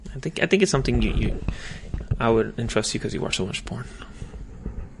I think it's something I would entrust you because you watch so much porn,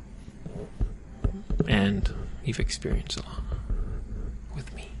 and you've experienced a lot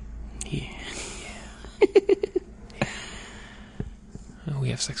with me. Yeah. We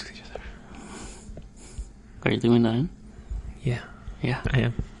have sex with each other. Are you doing that? Yeah. Yeah. I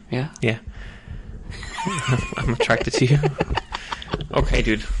am. Yeah? Yeah. I'm attracted to you. Okay,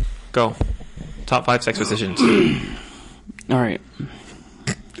 dude. Go. Top 5 sex positions. All right.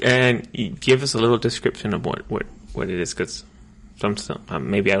 And give us a little description of what it is, because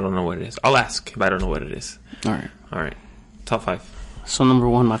maybe I don't know what it is. I'll ask if I don't know what it is. All right. All right. Top 5. So number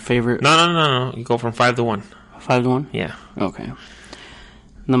 1, my favorite. No. You go from 5 to 1. 5 to 1? Yeah. Okay.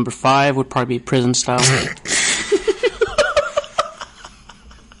 Number 5 would probably be prison style.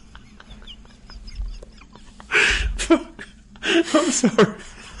 I'm sorry.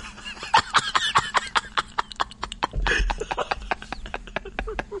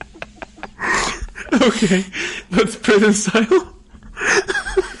 Okay. What's prison style?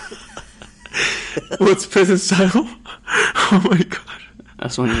 What's prison style? Oh my god.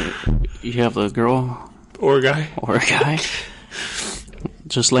 That's when you have a girl or a guy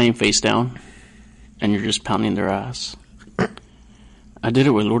just laying face down, and you're just pounding their ass. I did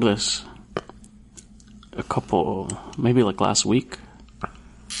it with Lourdes maybe like last week,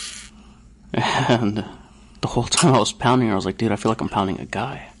 and the whole time I was pounding her, I was like, dude, I feel like I'm pounding a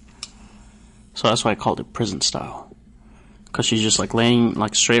guy. So that's why I called it prison style, because she's just like laying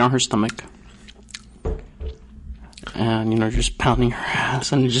like straight on her stomach, and just pounding her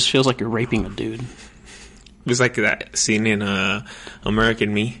ass, and it just feels like you're raping a dude. It's like that scene in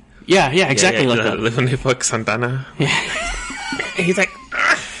American Me. Yeah, exactly like that. When they fuck Santana. Yeah. He's like,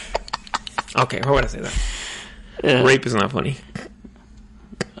 "Ugh." Okay, why would I say that? Yeah. Rape is not funny.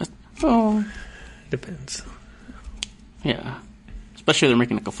 Oh. Depends. Yeah. Especially if they're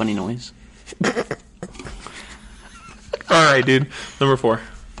making like a funny noise. Alright, dude. Number 4.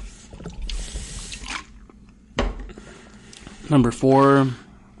 Number 4.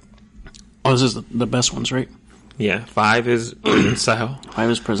 Oh, this is the best ones, right? Yeah. 5 is prison style. 5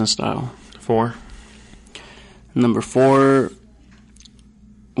 is prison style. 4. Number 4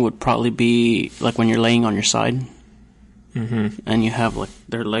 would probably be like when you're laying on your side, and you have like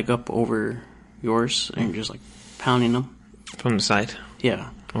their leg up over yours, and you're just like pounding them From the side? Yeah.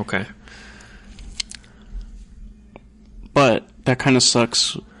 Okay. But that kind of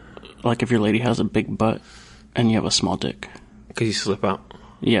sucks, like if your lady has a big butt and you have a small dick. Because you slip out.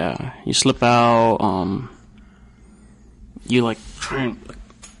 Yeah, you slip out. You like try and like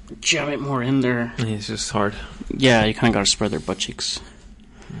jam it more in there. Yeah, it's just hard. Yeah, you kind of got to spread their butt cheeks.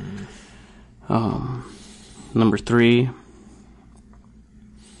 Number 3.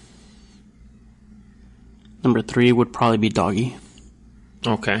 Number 3 would probably be doggy.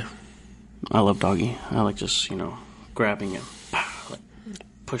 Okay. I love doggy. I like just grabbing it, like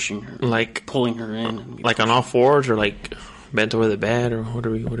pushing her, like pulling her in, and, like on all fours, or like bent over the bed, or what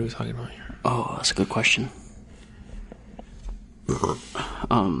are we talking about here? Oh, that's a good question. I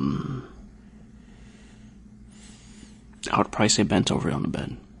would probably say bent over on the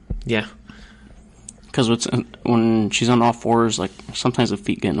bed. Yeah. Because when she's on all fours, like sometimes the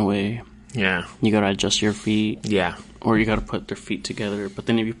feet get in the way. Yeah. You gotta adjust your feet. Yeah. Or you gotta put their feet together. But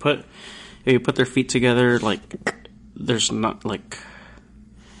then if you put their feet together, like there's not like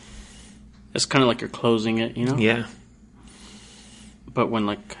it's kind of like you're closing it, Yeah. But when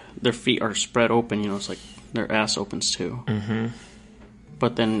like their feet are spread open, it's like their ass opens too. Mm-hmm.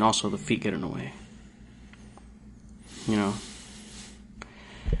 But then also the feet get in the way.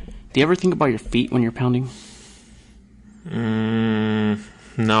 Do you ever think about your feet when you're pounding?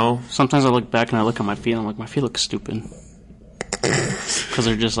 No. Sometimes I look back and I look at my feet and I'm like, my feet look stupid. Because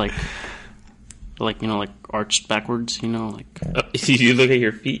they're just like arched backwards, like... You look at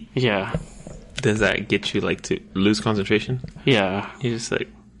your feet? Yeah. Does that get you, like, to lose concentration? Yeah. You're just like...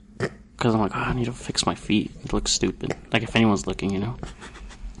 Because I'm like, I need to fix my feet. It looks stupid. Like, if anyone's looking,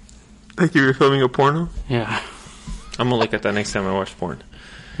 Like you were filming a porno? Yeah. I'm gonna look at that next time I watch porn.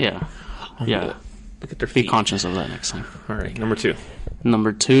 Yeah. Yeah. Look at their feet. Be conscious of that next time. Alright, number 2.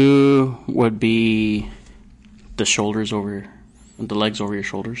 Number 2 would be the legs over your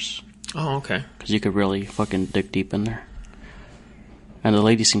shoulders. Oh, okay. Because you could really fucking dig deep in there. And the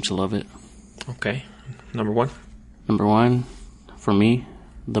ladies seem to love it. Okay. Number 1? Number 1, for me,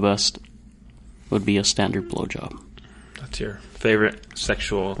 the best would be a standard blowjob. That's your favorite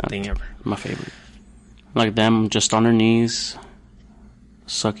sexual thing ever. My favorite. Like them just on their knees,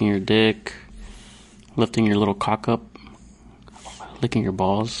 sucking your dick, lifting your little cock up, licking your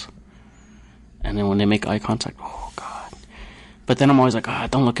balls. And then when they make eye contact, oh God. But then I'm always like,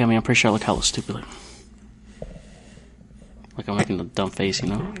 don't look at me. I'm pretty sure I look hella stupid. Like I'm making a dumb face, you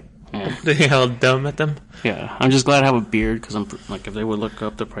know? Yeah. They hell dumb at them. Yeah. I'm just glad I have a beard because I'm like, if they would look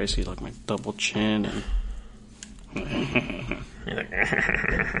up the price, see like my double chin and.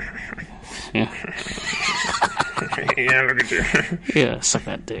 Yeah. Yeah, look at you. Yeah, suck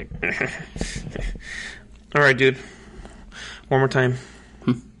that dick. All right, dude. One more time.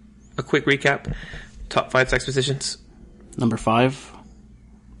 A quick recap. Top 5 sex positions. Number 5,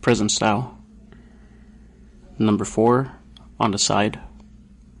 prison style. Number 4, on the side.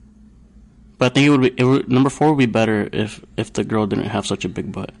 But I think number 4 would be better if the girl didn't have such a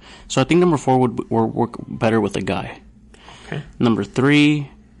big butt. So I think number 4 would work better with a guy. Okay. Number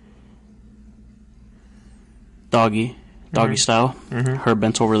 3, doggy style. Mm-hmm. Her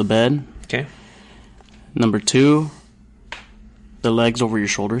bent over the bed. Okay. Number 2, the legs over your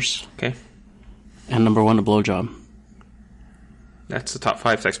shoulders. Okay. And number 1, a blowjob. That's the top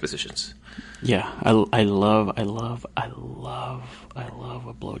 5 sex positions. Yeah, I love a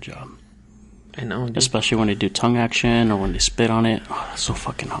blowjob. I know, dude. Especially when they do tongue action or when they spit on it. Oh, that's so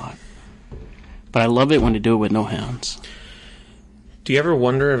fucking hot. But I love it when they do it with no hands. Do you ever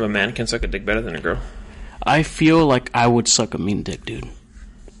wonder if a man can suck a dick better than a girl? I feel like I would suck a mean dick, dude.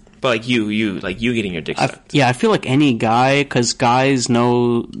 But like you getting your dick sucked. I feel like any guy, because guys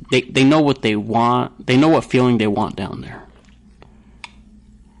know, they know what they want. They know what feeling they want down there.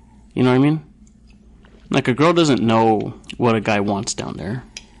 You know what I mean? Like a girl doesn't know what a guy wants down there.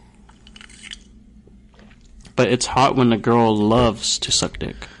 But it's hot when the girl loves to suck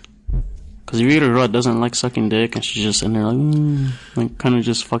dick. Because if you get a girl that doesn't like sucking dick and she's just in there like kind of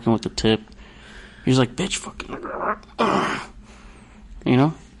just fucking with the tip, he's like, bitch, fucking. You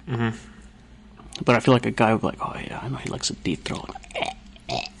know? Mm-hmm. But I feel like a guy would be like, oh yeah, I know he likes a deep throat.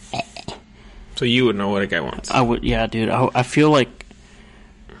 So you would know what a guy wants. I would, yeah, dude. I feel like,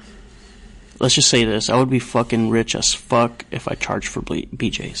 let's just say this, I would be fucking rich as fuck if I charged for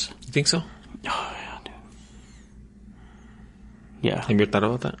BJs. You think so? Oh yeah, dude. Yeah. Have you thought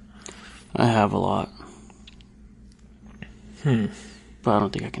about that? I have a lot. But I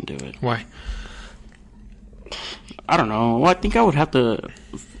don't think I can do it. Why? I don't know. Well, I think I would have to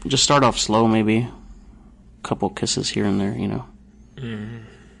just start off slow, maybe. A couple kisses here and there, you know. Mm.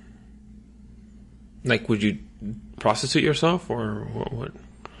 Like, would you prostitute yourself, or what?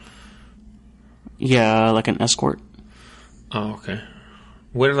 Yeah, like an escort. Oh, okay.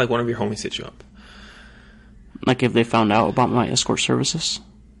 What if, like, one of your homies hit you up? Like, if they found out about my escort services?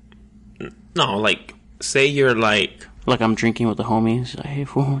 No, like, say you're, like... Like, I'm drinking with the homies. Like, hey,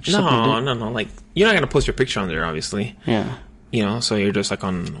 fool, No. Like, you're not going to post your picture on there, obviously. Yeah. You know, so you're just, like,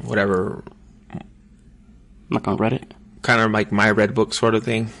 on whatever... Like on Reddit? Kind of like my Red Book sort of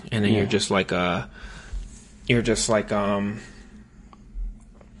thing. And then you're just, like, I don't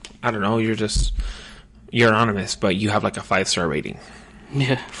know, you're anonymous, but you have, like, a 5-star rating.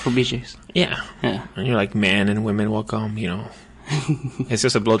 Yeah, for BJs. Yeah. Yeah. And you're like, man and women welcome, you know. It's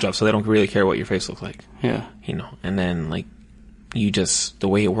just a blowjob, so they don't really care what your face looks like. Yeah. You know, and then, like, you just, the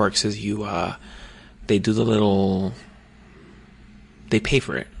way it works is they do the little, they pay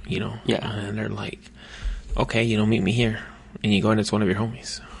for it, you know. Yeah. And they're like, okay, you know, meet me here. And you go and it's one of your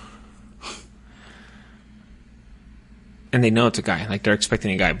homies. And they know it's a guy. Like, they're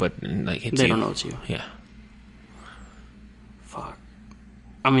expecting a guy, but, like, it's They you. don't know it's you. Yeah. Fuck.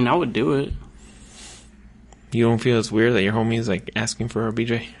 I mean, I would do it. You don't feel it's weird that your homie is, like, asking for a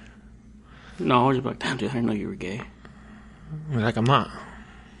BJ? No, I was just like, damn, dude, I didn't know you were gay. Like, I'm not.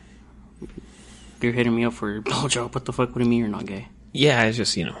 You're hitting me up for a blowjob. What the fuck? What do you mean you're not gay? Yeah, it's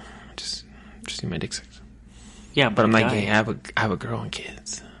just, you know, just need my dick sucked. Yeah, But I'm not gay. I have a girl and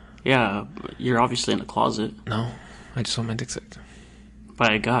kids. Yeah, you're obviously in the closet. No, I just want my dick sucked.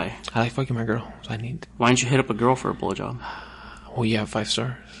 By a guy. I like fucking my girl, so I need... Why didn't you hit up a girl for a blowjob? Well, you have 5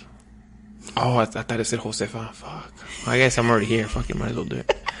 stars. Oh, I thought it said Josefa. Fuck. I guess I'm already here. Fuck it, might as well do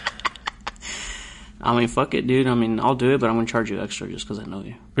it. I mean, fuck it, dude. I mean, I'll do it, but I'm gonna charge you extra just because I know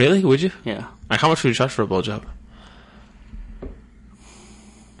you. Really? Would you? Yeah. Like, how much would you charge for a blowjob?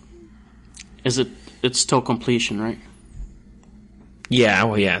 It's still completion, right? Yeah,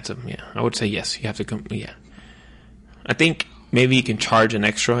 well, yeah, I would say yes. You have to yeah. I think maybe you can charge an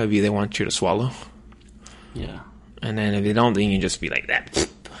extra if they want you to swallow. Yeah. And then if they don't, then you can just be like that.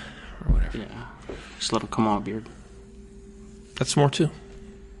 Or whatever. Yeah. Just let them come out, beard. That's more too.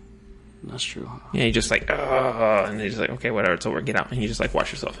 That's true. Yeah, you just like, and they're just like, okay, whatever, it's over, get out. And you just like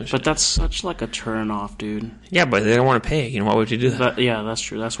wash yourself and shit. But that's such like a turn off, dude. Yeah, but they don't want to pay. You know, why would you do that? Yeah, that's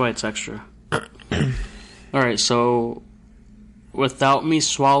true. That's why it's extra. Alright, so without me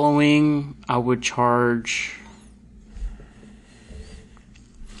swallowing, I would charge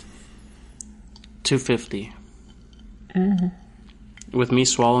 $250. With me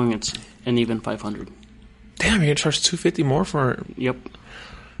swallowing, it's an even $500. Damn, you're gonna charge $250 more for? Yep.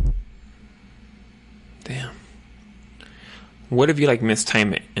 Damn. What if you like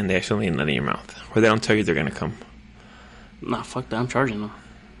mistime it and they actually land in your mouth, or they don't tell you they're gonna come? Nah, fuck that. I'm charging them.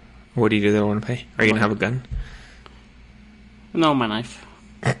 What do you do? They don't want to pay? Are you gonna have a gun? No, my knife.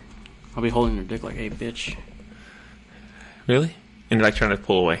 I'll be holding their dick like, hey, bitch. Really? And they're like trying to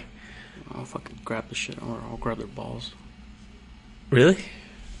pull away. I'll fucking grab the shit, or I'll grab their balls. Really?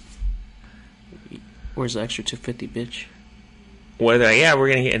 Where's the extra $250, bitch? What? Yeah, we're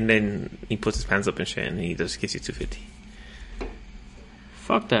gonna get. And then he puts his pants up and shit, and he just gives you $250.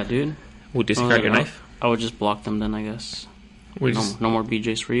 Fuck that, dude. Would you discard your knife? I would just block them then, I guess. Would No, no more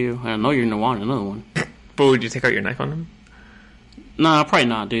BJs for you. I know you're gonna want another one. But would you take out your knife on them? Nah, probably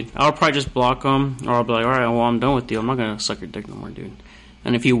not, dude. I'll probably just block them, or I'll be like, alright, well, I'm done with you. I'm not gonna suck your dick no more, dude.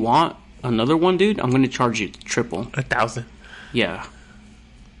 And if you want another one, dude, I'm gonna charge you triple. 1,000. Yeah.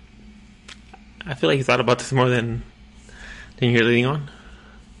 I feel like you thought about this more than you're leading on.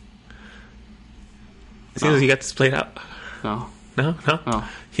 As soon as you got this played out. No. No? Oh.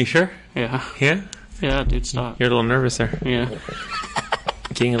 You sure? Yeah. Yeah? Yeah, dude, stop. You're a little nervous there. Yeah.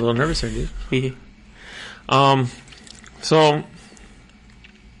 Getting a little nervous there, dude. So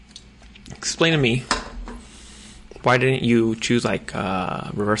explain to me, why didn't you choose like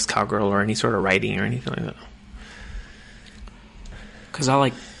reverse cowgirl or any sort of writing or anything like that? Because I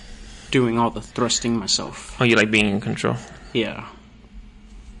like doing all the thrusting myself. Oh, you like being in control? Yeah.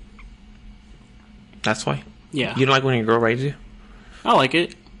 That's why? Yeah. You don't like when your girl writes you? I like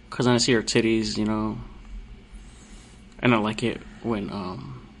it because then I see her titties, you know, and I like it when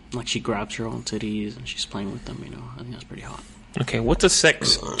like she grabs her own titties and she's playing with them, you know. I think that's pretty hot. Okay, what's a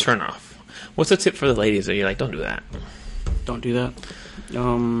sex turn off? What's a tip for the ladies that you're like, don't do that? Don't do that.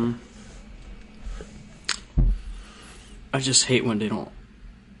 I just hate when they don't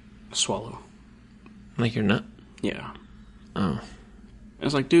swallow. Like your nut? Yeah. Oh.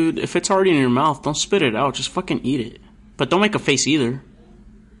 It's like, dude, if it's already in your mouth, don't spit it out. Just fucking eat it. But don't make a face either.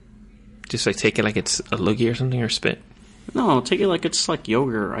 Just like take it like it's a loogie or something, or spit? No, take it like it's like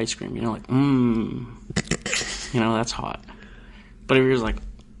yogurt or ice cream. You know, like, you know, that's hot. But if you're just like,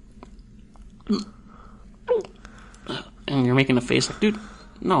 and you're making a face like, dude,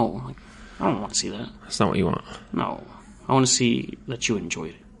 no. Like, I don't want to see that. That's not what you want. No. I want to see that you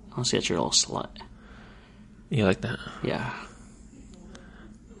enjoyed it. I want to see that you're a little slut. You like that? Yeah.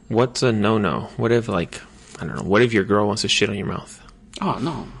 What's a no-no? What if, like, I don't know, what if your girl wants to shit on your mouth? Oh,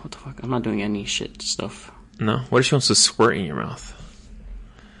 no. What the fuck? I'm not doing any shit stuff. No? What if she wants to squirt in your mouth?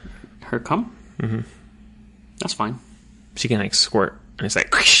 Her cum? Mm-hmm. That's fine. She can, like, squirt, and it's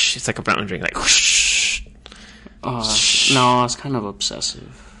like, whoosh, it's like a fountain drink, like, whoosh. No, it's kind of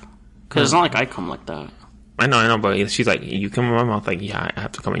obsessive. Because it's not like I come like that. I know, but she's like, you come in my mouth, like, yeah, I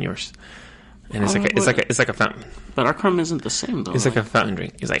have to come in yours. And it's like a fountain. But our cum isn't the same, though. It's like a fountain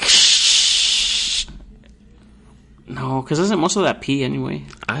drink. It's like, shh. No, because isn't most of that pee anyway?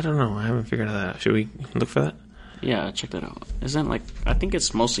 I don't know. I haven't figured that out. Should we look for that? Yeah, check that out. Isn't like, I think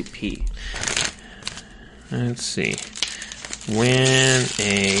it's mostly pee. Let's see. When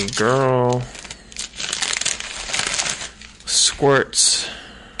a girl squirts.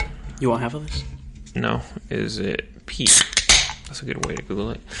 You want half of this? No. Is it pee? That's a good way to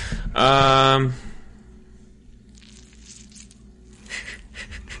Google it.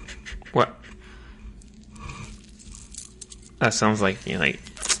 What? That sounds like, you know, like.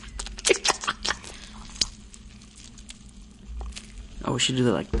 Oh, we should do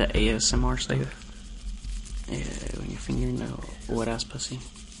like the ASMR stuff. Yeah, when your finger in the wet ass pussy.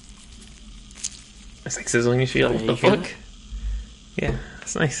 It's like sizzling your shit. What the fuck? Yeah,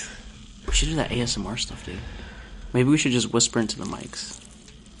 that's nice. We should do that ASMR stuff, dude. Maybe we should just whisper into the mics.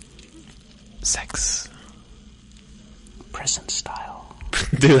 Sex. Prison style.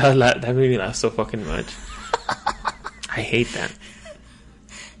 Dude, that made me laugh so fucking much. I hate that.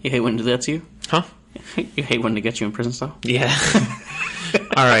 You hate when they do that to you? Huh? You hate when they get you in prison style? Yeah.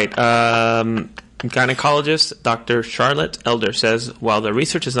 All right. Gynecologist Dr. Charlotte Elder says, while the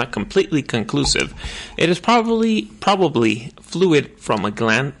research is not completely conclusive, it is probably fluid from a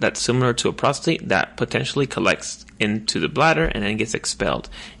gland that's similar to a prostate that potentially collects into the bladder and then gets expelled.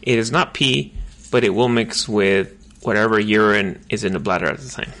 It is not pee, but it will mix with whatever urine is in the bladder at the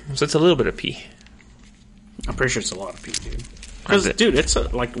time. So it's a little bit of pee. I'm pretty sure it's a lot of pee, dude. Because, dude, it's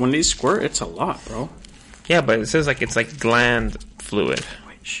like when these squirt, it's a lot, bro. Yeah, but it says like it's like gland fluid.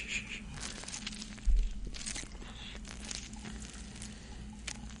 Wait, shh.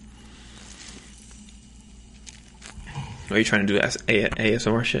 Are you trying to do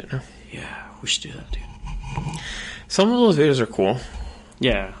ASMR shit now? Yeah. We should do that, dude. Some of those videos are cool.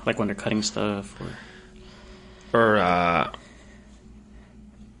 Yeah, like when they're cutting stuff, Or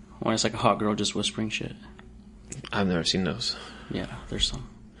when it's like a hot girl just whispering shit. I've never seen those. Yeah, there's some.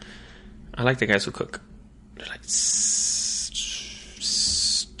 I like the guys who cook. They're like,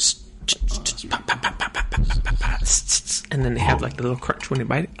 and then they have like the little crunch when they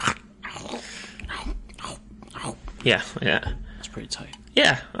bite it. Yeah. It's pretty tight.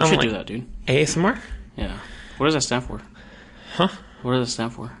 Yeah, We should do that, dude. ASMR? Yeah. What does that stand for? Huh? What does that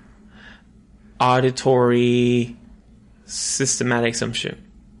stand for? Auditory, systematic, some shit.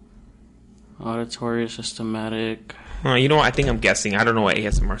 Auditory, systematic. You know what? I think I'm guessing. I don't know what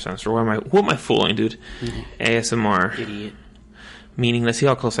ASMR stands for. Who am I fooling, dude? ASMR. Idiot. Meaning, let's see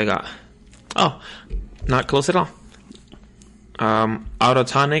how close I got. Oh, not close at all.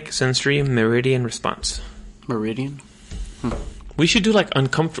 Autotonic sensory meridian response. Meridian? We should do like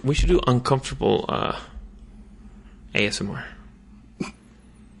uncomfortable. We should do uncomfortable ASMR.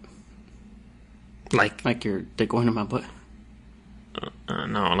 Like your dick going in my butt?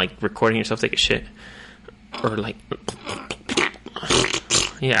 No, like recording yourself take a shit, or like,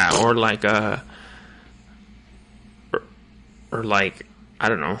 yeah, or like or like, I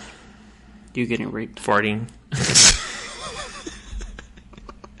don't know. You getting raped? Farting.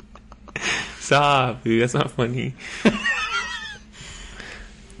 Stop, dude. That's not funny.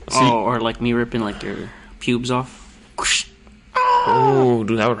 Or like me ripping like your pubes off. Oh,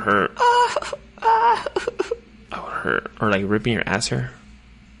 dude, that would hurt. That would hurt. Or like ripping your ass hair.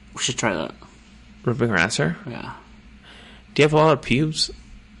 We should try that. Ripping her ass hair? Yeah. Do you have a lot of pubes?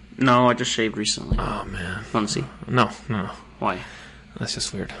 No, I just shaved recently. Oh, man. Want to see? No. Why? That's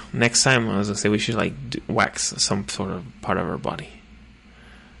just weird. Next time, I was going to say we should like wax some sort of part of our body.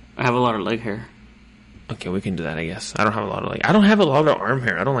 I have a lot of leg hair. Okay, we can do that, I guess. I don't have a lot of I don't have a lot of arm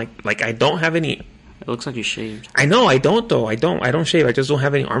hair. I don't like I don't have any. It looks like you shaved. I know, I don't though. I don't shave. I just don't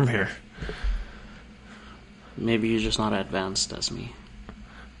have any arm hair. Maybe you're just not advanced as me.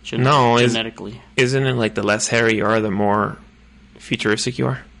 Genetically. Isn't it like the less hairy you are, the more futuristic you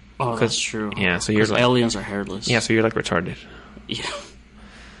are? Oh, that's true. Yeah, so you're like aliens are hairless. Yeah, so you're like retarded. Yeah.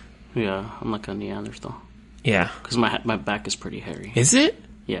 Yeah, I'm like a Neanderthal. Yeah. Because my back is pretty hairy. Is it?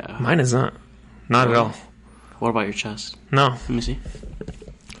 Yeah. Mine is not. Not at all. What about your chest? No. Let me see.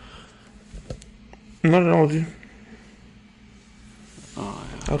 Not at all, dude. Oh,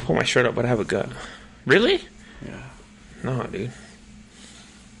 yeah. I would pull my shirt up, but I have a gut. Really? Yeah. No, dude.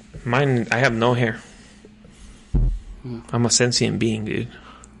 Mine, I have no hair. I'm a sentient being, dude.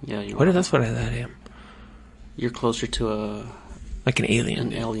 Yeah, you are. That's what I am. You're closer to like an alien.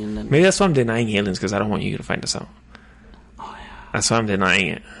 An alien than... Maybe that's why I'm denying aliens, because I don't want you to find us out. Oh, yeah. That's why I'm denying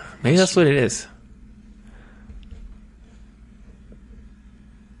it. Maybe that's what it is.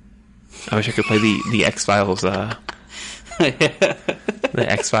 I wish I could play the X-Files, the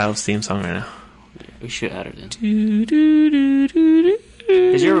X-Files theme song right now. We should add it in.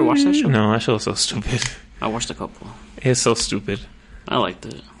 Did you ever watch that show? No, that show was so stupid. I watched a couple. It's so stupid. I liked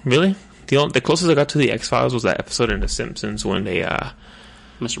it. Really? The closest I got to the X-Files was that episode in The Simpsons when they...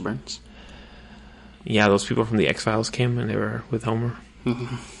 Mr. Burns? Yeah, those people from the X-Files came and they were with Homer.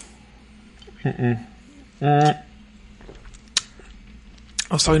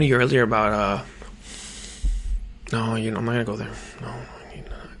 I was talking to you earlier about... No, I'm not going to go there. No,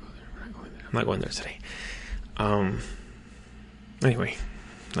 I'm not going there today. Anyway,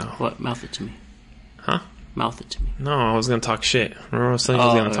 no. What? Mouth it to me. Huh? Mouth it to me. No, I was going to talk shit. Remember I was telling you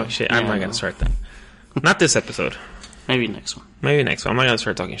I was going to talk shit? I'm not going to start that. Not this episode. Maybe next one. I'm not going to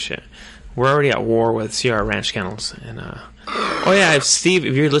start talking shit. We're already at war with Sierra Ranch Kennels. And, oh yeah, Steve,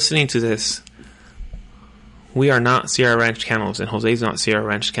 if you're listening to this, we are not Sierra Ranch Kennels, and Jose's not Sierra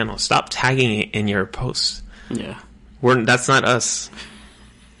Ranch Kennels. Stop tagging it in your posts. Yeah. That's not us.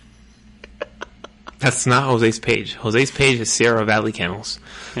 That's not Jose's page. Jose's page is Sierra Valley Kennels.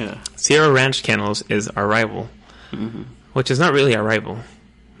 Yeah. Sierra Ranch Kennels is our rival. Mm-hmm. Which is not really our rival.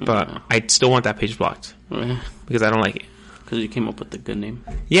 But I still want that page blocked. Because I don't like it. Because you came up with the good name.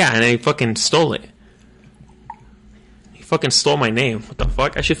 Yeah, and he fucking stole it. He fucking stole my name. What the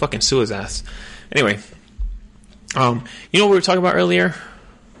fuck? I should fucking sue his ass. Anyway. You know what we were talking about earlier?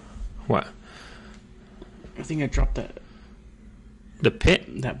 What? I think I dropped that. The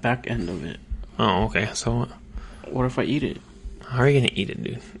pit? That back end of it. Oh, okay. So what? What if I eat it? How are you gonna eat it,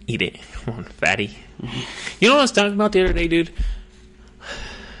 dude? Eat it. Come on, fatty. You know what I was talking about the other day, dude?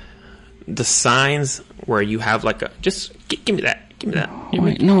 The signs where you have like a... Just give me that. Give me that.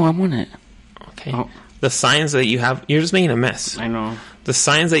 No, I want it. Okay. Oh. The signs that you have... You're just making a mess. I know. The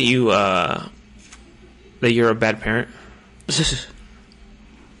signs that you... that you're a bad parent.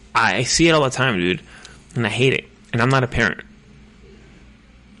 I see it all the time, dude, and I hate it. And I'm not a parent.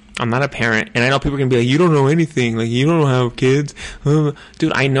 And I know people are gonna be like, you don't know anything, like you don't have kids,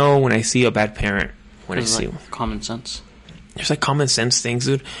 dude. I know when I see a bad parent. When I see like common sense. There's like common sense things,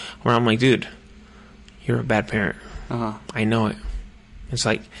 dude, where I'm like, dude, you're a bad parent. I know it. It's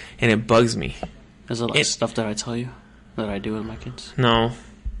like, and it bugs me. Is it like stuff that I tell you that I do with my kids? No.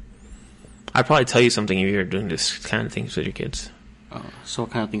 I'd probably tell you something if you're doing this kind of things with your kids. So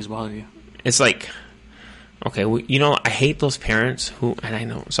what kind of things bother you? It's like, okay, well, you know, I hate those parents who, and I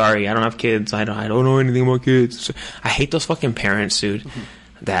know, sorry, I don't have kids. I don't know anything about kids. So, I hate those fucking parents, dude,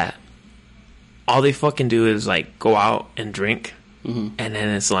 that all they fucking do is like go out and drink, and then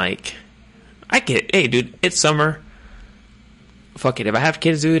it's like, I get it. Hey, dude, it's summer. Fuck it. If I have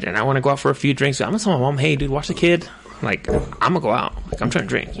kids, dude, and I want to go out for a few drinks, I'm gonna tell my mom, hey, dude, watch the kid. Like, I'm gonna go out. Like, I'm trying to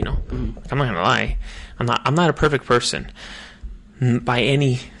drink, you know. Like, I'm not gonna lie. I'm not a perfect person by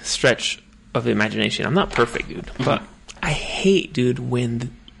any stretch of the imagination. I'm not perfect, dude. But I hate, dude,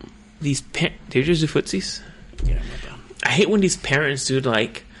 when these did you just do footsies? Yeah, I hate when these parents, dude,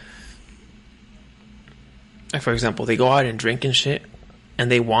 like, for example, they go out and drink and shit, and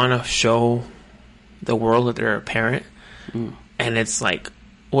they want to show the world that they're a parent, and it's like,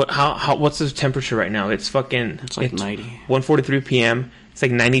 what's the temperature right now? It's like 90. 1:43 p.m. It's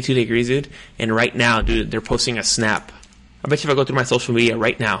like 92 degrees, dude. And right now, dude, they're posting a snap. I bet you if I go through my social media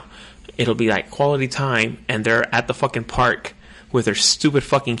right now, it'll be like quality time, and they're at the fucking park with their stupid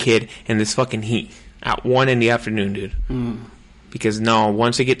fucking kid in this fucking heat at 1 in the afternoon, dude. Because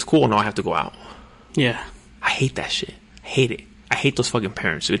once it gets cool, I have to go out. Yeah. I hate that shit. I hate it. I hate those fucking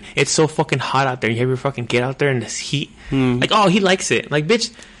parents, dude. It's so fucking hot out there. You have your fucking kid out there in this heat. Like, oh, he likes it. Like,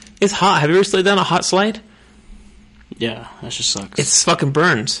 bitch, it's hot. Have you ever slid down a hot slide? Yeah, that just sucks. It's fucking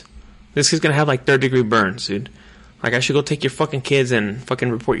burns. This kid's gonna have like 3rd-degree burns, dude. Like, I should go take your fucking kids and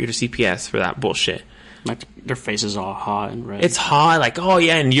fucking report you to CPS for that bullshit. Like, their face is all hot and red. It's hot, like, oh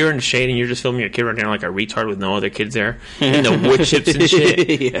yeah, and you're in the shade and you're just filming your kid right there like a retard with no other kids there. And the wood chips and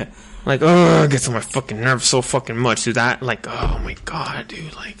shit. Yeah. Like, oh, it gets on my fucking nerves so fucking much, dude. That, like, oh my god,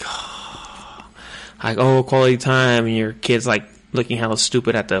 dude. Like, quality time, and your kid's, like, looking hella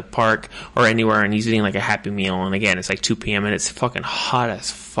stupid at the park or anywhere, and he's eating, like, a Happy Meal, and again, it's, like, 2 p.m., and it's fucking hot as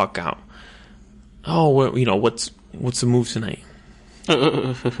fuck out. Oh, what's the move tonight?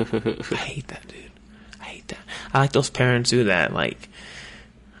 I hate that, dude. I hate that. I like those parents, dude, that, like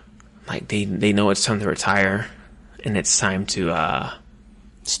they know it's time to retire, and it's time to,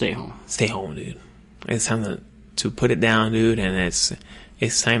 stay home. Stay home, dude. It's time to put it down, dude, and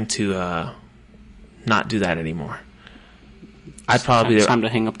it's time to not do that anymore. It's time to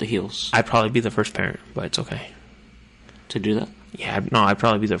hang up the heels. I'd probably be the first parent, but it's okay. To do that? Yeah, I'd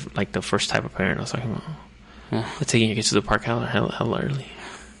probably be the first type of parent I was talking about. Yeah. Taking your kids to the park hella early.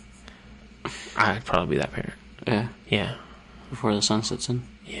 I'd probably be that parent. Yeah. Yeah. Before the sun sets in?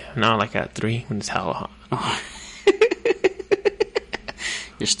 Yeah. No, like at 3 when it's hella hot. Oh.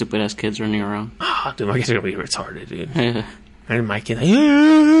 Your stupid ass kids running around. Oh, dude, my kids are gonna be retarded, dude. Yeah. And my kid,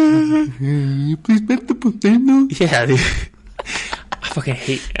 please bet the potato. Yeah, dude. I fucking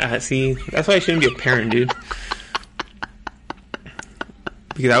hate. See, that's why I shouldn't be a parent, dude.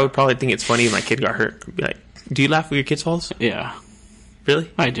 Because I would probably think it's funny if my kid got hurt. I'd be like, do you laugh when your kids falls? Yeah.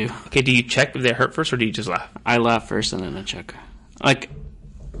 Really? I do. Okay, do you check if they're hurt first, or do you just laugh? I laugh first and then I check. Like,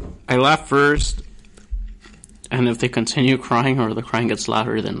 I laugh first, and if they continue crying or the crying gets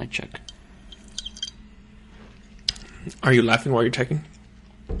louder, then I check. Are you laughing while you're checking?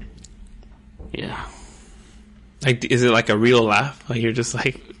 Yeah. Like, is it like a real laugh? Like, you're just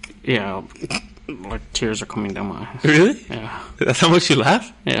like... Yeah, like tears are coming down my eyes. Really? Yeah. That's how much you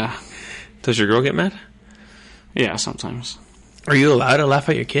laugh? Yeah. Does your girl get mad? Yeah, sometimes. Are you allowed to laugh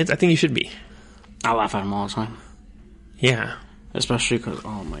at your kids? I think you should be. I laugh at them all the time. Yeah. Especially because,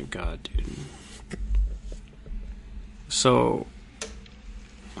 oh my god, dude. So,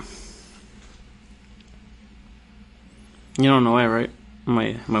 you don't know why, right?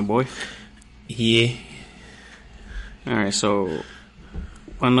 My boy? Yeah. Alright, so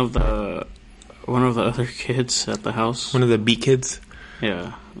one of the other kids at the house, one of the B kids,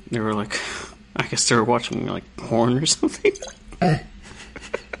 yeah, they were like, I guess they were watching like porn or something. I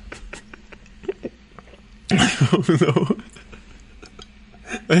don't know.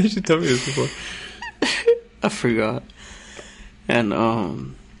 Why did you tell me this before? I forgot. And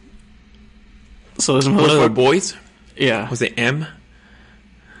so this one of the boys, yeah, was it M?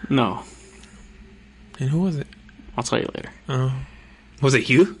 No. And who was it? I'll tell you later. Oh, was it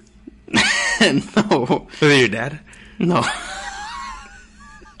Hugh? No. Was it your dad? No.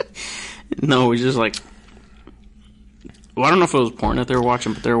 No, we just like Well, I don't know if it was porn that they were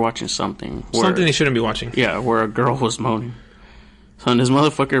watching, but they were watching something. Something they shouldn't be watching. Yeah, where a girl was moaning. So this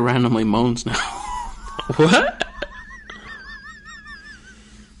motherfucker randomly moans now. What?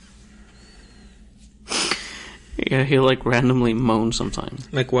 Yeah, he'll like randomly moan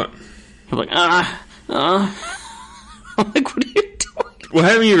sometimes. Like what? He'll be like, I'm like, what are you doing? Well,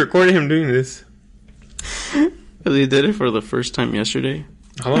 haven't you recorded him doing this? Because he did it for the first time yesterday.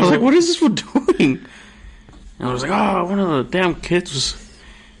 How long I was ago? like, what is this fool doing? And I was like, one of the damn kids was...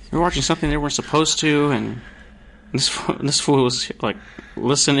 They were watching something they weren't supposed to, and this fool was, like,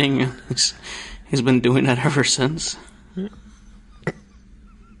 listening, and he's been doing that ever since.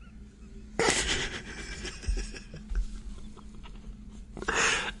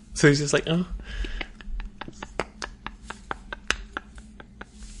 So he's just like, oh.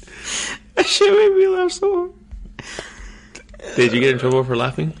 That shit made me laugh so hard. Did you get in trouble for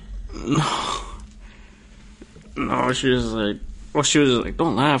laughing? No, she was like... Well, she was like,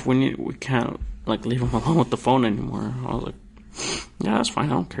 don't laugh. We can't, like, leave him alone with the phone anymore. I was like, yeah, that's fine.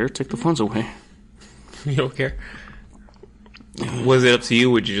 I don't care. Take the phones away. You don't care? Was it up to you?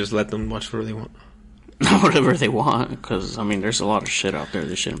 Would you just let them watch whatever they want? Whatever they want, because, I mean, there's a lot of shit out there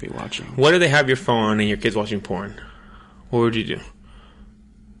they shouldn't be watching. What if they have your phone and your kid's watching porn? What would you do?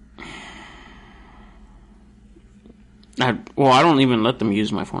 I don't even let them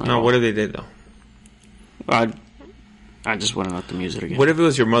use my phone. No, what if they did, though? I just wouldn't let them use it again. What if it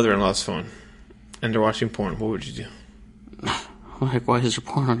was your mother-in-law's phone and they're watching porn? What would you do? Like, why is there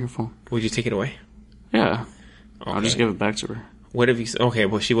porn on your phone? Would you take it away? Yeah. Okay. I'll just give it back to her. What if you... Okay,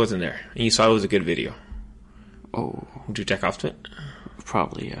 well, she wasn't there, and you saw it was a good video. Oh. Would you jack off to it?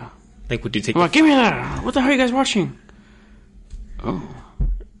 Probably, yeah. Like, would you take... I'm like, give me that! What the hell are you guys watching? Oh.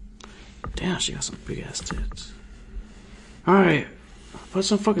 Damn, she got some big-ass tits. Alright. Put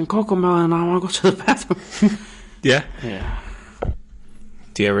some fucking cocoa melon and I want to go to the bathroom. Yeah? Yeah.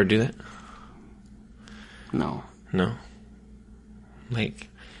 Do you ever do that? No. No. Like...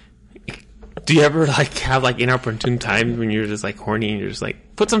 Do you ever, like, have, like, inopportune times when you're just, like, horny and you're just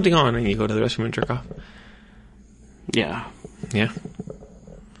like, put something on and you go to the restroom and jerk off? Yeah. Yeah?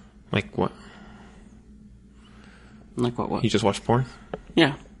 Like what? Like what? You just watch porn?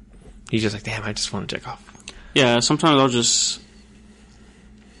 Yeah. You just like, damn, I just want to jerk off. Yeah, sometimes I'll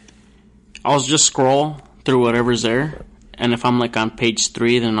just scroll through whatever's there, and if I'm, like, on page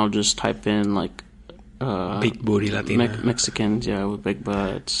 3, then I'll just type in, like, big booty Latina. Mexicans, yeah, with big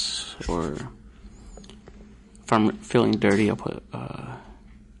butts, or if I'm feeling dirty, I'll put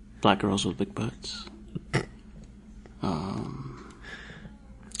black girls with big butts.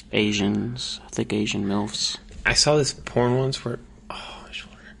 Asians, thick Asian MILFs. I saw this porn once where,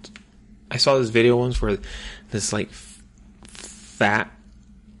 I saw this video once where this, like, fat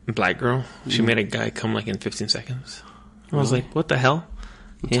black girl, she made a guy come, like, in 15 seconds. I was like, what the hell?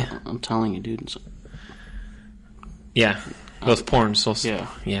 I'm telling you, dude. Yeah, those porn, so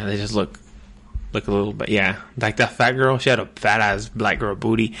yeah, they just look a little bit. Yeah, like that fat girl, she had a fat ass black girl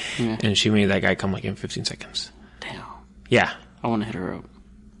booty, and she made that guy come like in 15 seconds. Damn. Yeah, I want to hit her up.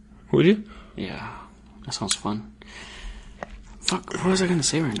 Would you? Yeah, that sounds fun. Fuck, what was I gonna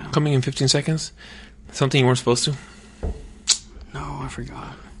say right now? Coming in 15 seconds? Something you weren't supposed to? No, I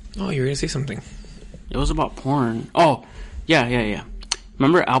forgot. Oh, you were gonna say something. It was about porn. Oh, yeah.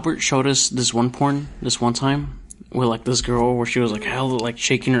 Remember Albert showed us this one porn this one time? With, like, this girl where she was, like, hell, like,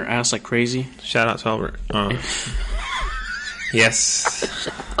 shaking her ass like crazy. Shout out to Albert. Yes.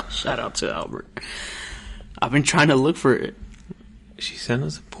 Shout out to Albert. I've been trying to look for it. She sent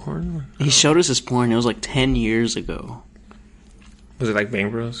us a porn? He showed us this porn. It was, like, 10 years ago. Was it like Bang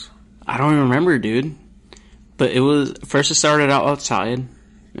Bros? I don't even remember, dude. But it was... First it started out outside.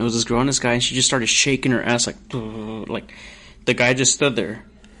 It was this girl and this guy, and she just started shaking her ass, like... The guy just stood there.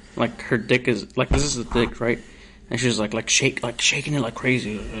 Like, her dick is... Like, this is the dick, right? And she was shaking it like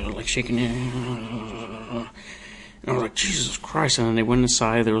crazy, like shaking it. And I was like, Jesus Christ. And then they went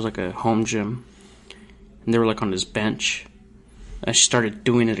inside. There was like a home gym. And they were like on this bench. And she started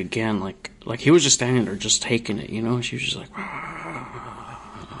doing it again. Like he was just standing there just taking it, you know? And she was just like,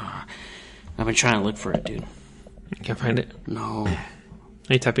 I've been trying to look for it, dude. You can't find it? No. Are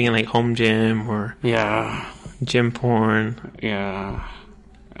you typing in like home gym or... Yeah. Gym porn? Yeah.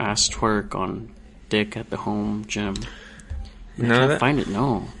 Ass twerk on... dick at the home gym. None of that? Find it,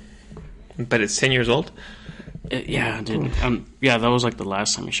 no. But it's 10 years old? Yeah, dude. Yeah, that was like the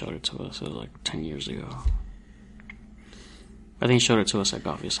last time he showed it to us. It was like 10 years ago. I think he showed it to us at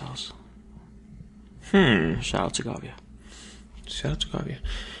Gavia's house. Shout out to Gavia.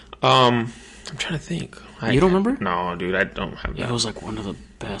 I'm trying to think. You don't remember? No, dude, I don't have that. Yeah, it was like one of the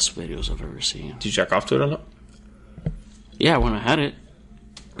best videos I've ever seen. Did you jack off to it or not? Yeah, when I had it.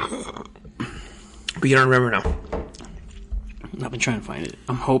 But you don't remember now. I've been trying to find it.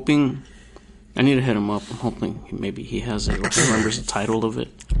 I'm hoping... I need to hit him up. I'm hoping maybe he has it or remembers the title of it.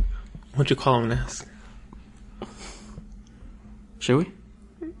 Why don't you call him and ask? Should we?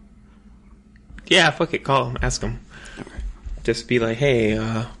 Yeah, fuck it. Call him. Ask him. Okay. Just be like, hey,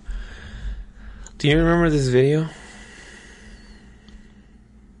 do you remember this video?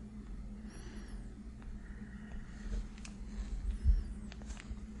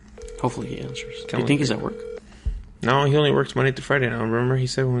 Hopefully he answers. Do you think he's at work? No, he only works Monday through Friday now. Remember he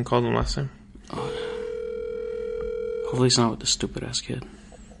said when we called him last time? Hopefully he's not with this stupid ass kid.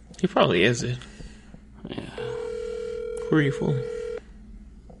 He probably is, dude. Yeah. Who are you fooling?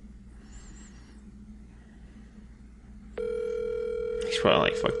 He's probably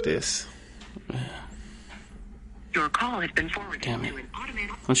like, fuck this. Your call has been forwarded Damn it. to an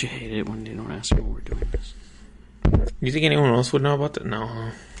automated... Don't you hate it when they don't ask me when we're doing this? You think anyone else would know about that? No, huh?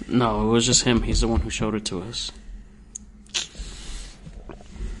 No, it was just him. He's the one who showed it to us.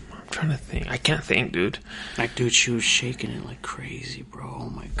 I'm trying to think. I can't think, dude. Like, dude, she was shaking it like crazy, bro. Oh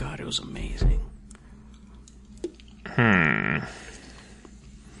my god, it was amazing. I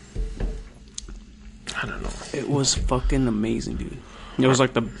don't know. It was fucking amazing, dude. It was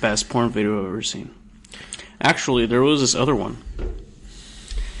like the best porn video I've ever seen. Actually, there was this other one.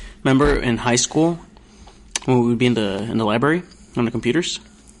 Remember in high school when we would be in the library on the computers?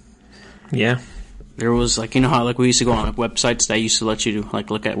 Yeah. There was like, you know how like we used to go on like websites that used to let you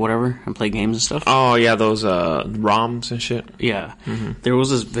like look at whatever and play games and stuff? Oh, yeah, those ROMs and shit. Yeah. There was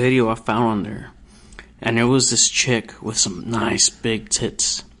this video I found on there. And there was this chick with some nice big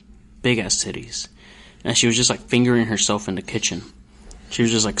tits. Big ass titties. And she was just like fingering herself in the kitchen. She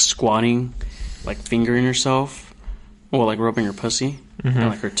was just like squatting, like fingering herself, or like rubbing her pussy, and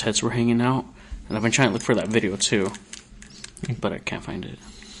like her tits were hanging out. And I've been trying to look for that video too, but I can't find it.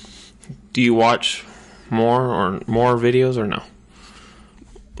 Do you watch more videos or no?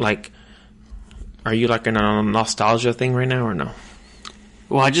 Like, are you like in a nostalgia thing right now or no?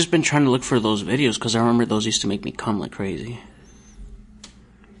 Well, I just been trying to look for those videos because I remember those used to make me cum like crazy.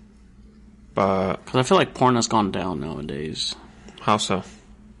 But because I feel like porn has gone down nowadays. How so?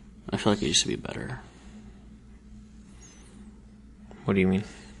 I feel like it used to be better. What do you mean?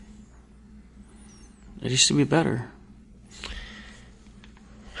 It used to be better.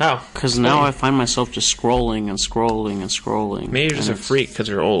 How? Because now I find myself just scrolling and scrolling and scrolling. Maybe you're just a freak because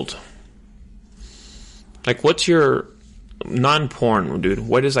you're old. Like, what's your non-porn, dude?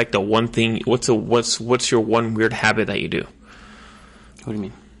 What is like the one thing? What's your one weird habit that you do? What do you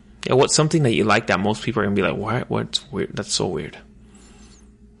mean? Yeah, what's something that you like that most people are gonna be like, what? What's weird? That's so weird.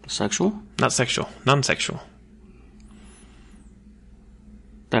 Sexual? Not sexual. Non-sexual.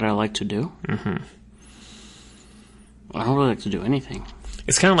 That I like to do? Mm-hmm. I don't really like to do anything.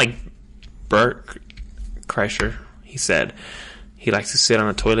 It's kind of like Bert Kreischer. He said he likes to sit on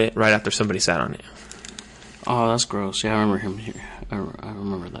a toilet right after somebody sat on it. Oh, that's gross. Yeah, I remember him here. I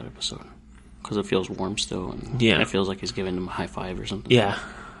remember that episode. Because it feels warm still. And yeah. It feels like he's giving him a high five or something. Yeah.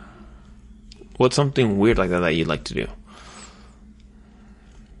 What's something weird like that you'd like to do?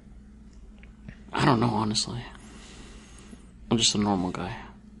 I don't know, honestly. I'm just a normal guy.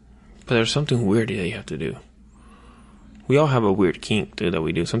 But there's something weird that you have to do. We all have a weird kink, dude, that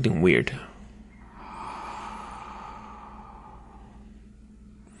we do. Something weird.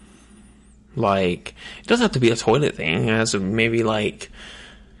 Like, it doesn't have to be a toilet thing. It has to maybe like,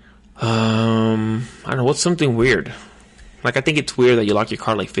 I don't know, what's something weird? Like, I think it's weird that you lock your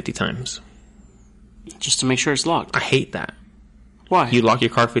car like 50 times. Just to make sure it's locked. I hate that. Why? You lock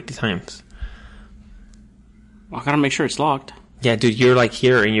your car 50 times. I gotta make sure it's locked. Yeah, dude, you're like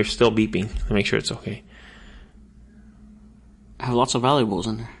here and you're still beeping to make sure it's okay. I have lots of valuables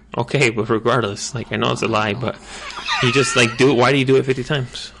in there. Okay, but regardless, like, I know it's a lie, but you just like do it. Why do you do it 50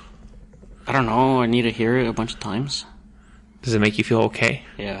 times? I don't know. I need to hear it a bunch of times. Does it make you feel okay?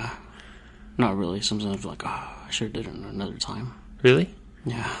 Yeah. Not really. Sometimes I feel like, oh, I should have did it another time. Really?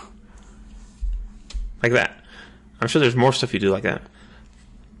 Yeah. Like that. I'm sure there's more stuff you do like that.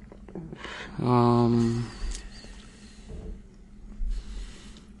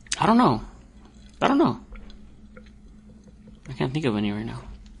 I don't know. I can't think of any right now.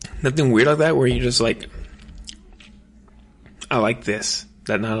 Nothing weird like that where you just like, I like this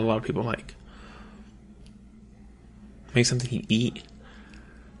that not a lot of people like. Make something you eat.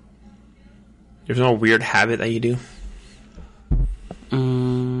 There's no weird habit that you do.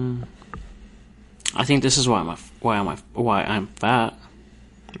 I think this is why I'm fat.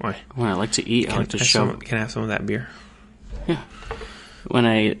 Why? When I like to eat, I like to shove. Can I have some of that beer? Yeah. When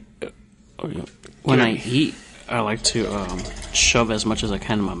I eat, I like to shove as much as I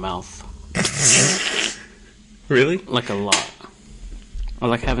can in my mouth. Really? Like a lot. I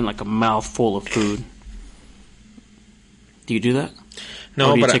like having like a mouthful of food. Do you do that?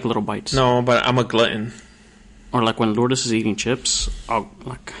 No, or do you but take little bites? No, but I'm a glutton. Or like when Lourdes is eating chips, I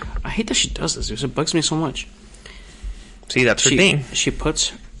hate that she does this. It bugs me so much. See, that's her thing. She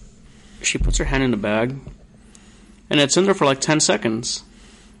puts her hand in the bag, and it's in there for like 10 seconds.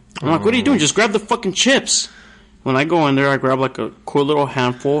 I'm like, what are you doing? Just grab the fucking chips. When I go in there, I grab like a cool little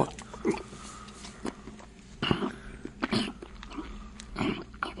handful.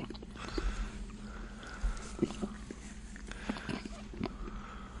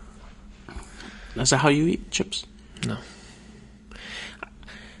 Is that how you eat chips? No.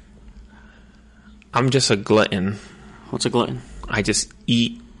 I'm just a glutton. What's a glutton? I just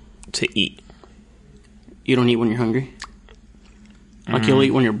eat to eat. You don't eat when you're hungry? Like you'll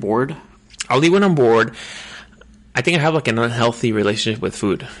eat when you're bored? I'll eat when I'm bored. I think I have like an unhealthy relationship with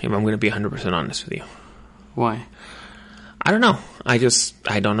food, if I'm going to be 100% honest with you. Why? I don't know. I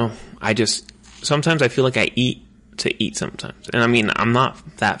don't know. Sometimes I feel like I eat to eat sometimes. And I mean, I'm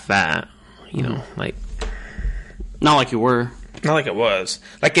not that fat, you know, like. Not like you were. Not like it was.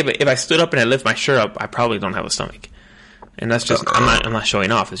 Like if I stood up and I lift my shirt up, I probably don't have a stomach. And that's just, I'm not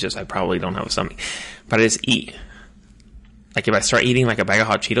showing off. It's just I probably don't have a stomach. But I just eat. Like if I start eating like a bag of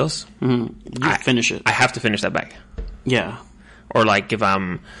hot Cheetos, you finish it. I have to finish that bag. Yeah. Or like if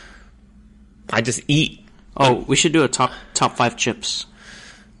I just eat. Oh, we should do a top 5 chips.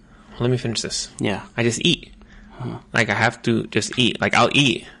 Let me finish this. Yeah. I just eat. Like I have to just eat. Like I'll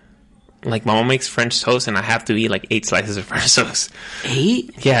eat. Like my mom makes French toast and I have to eat like 8 slices of French toast.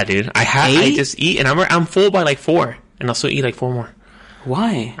 8? Yeah, dude. I just eat and I'm full by like 4 and I'll still eat like 4 more.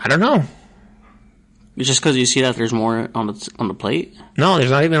 Why? I don't know. It's just because you see that there's more on the plate? No,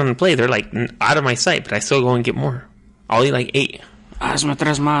 there's not even on the plate. They're like out of my sight, but I still go and get more. I'll eat like 8. Hazme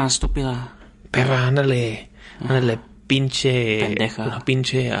 3 más, estúpida. Perra, ándale, pinche.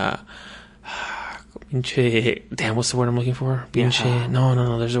 Pendeja. Pinche. Damn, what's the word I'm looking for? Pinche. Yeah.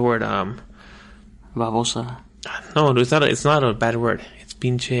 No. There's a word. Babosa. No, it's not a bad word. It's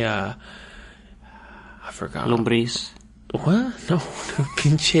pinche. I forgot. Lombriz. What? No,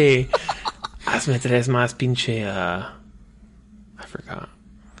 pinche. Hazme 3 más, pinche. I forgot.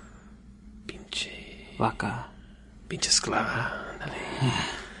 Pinche. Vaca. Pinche esclava.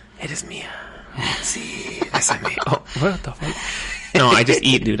 Eres mía. Sí, esa me. Oh, what the fuck? No, I just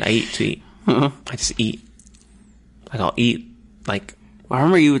eat, dude. I eat to eat. I just eat. Like, I'll eat, like. I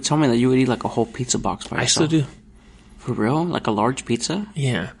remember you would tell me that you would eat like a whole pizza box by yourself. I still do. For real? Like a large pizza?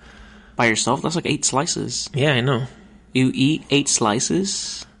 Yeah. By yourself? That's like 8 slices. Yeah, I know. You eat 8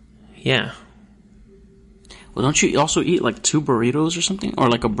 slices? Yeah. Well, don't you also eat like 2 burritos or something? Or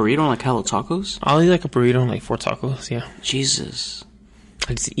like a burrito and like hella tacos? I'll eat like a burrito and like 4 tacos, yeah. Jesus.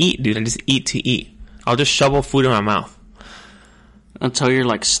 I just eat, dude. I just eat to eat. I'll just shovel food in my mouth. Until you're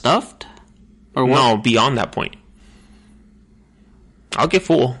like stuffed? Or what? No, beyond that point. I'll get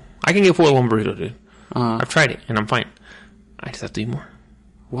full. I can get full with 1 burrito, dude. I've tried it, and I'm fine. I just have to eat more.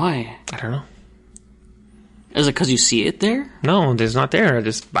 Why? I don't know. Is it because you see it there? No, it's not there. I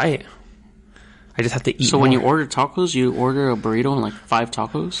just buy it. I just have to eat So more. when you order tacos, you order a burrito and like 5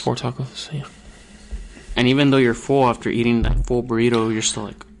 tacos? 4 tacos, yeah. And even though you're full after eating that full burrito, you're still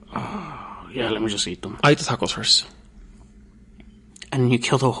like, oh, yeah, let me just eat them. I eat the tacos first. And you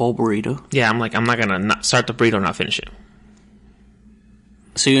kill the whole burrito? Yeah, I'm not gonna start the burrito and not finish it.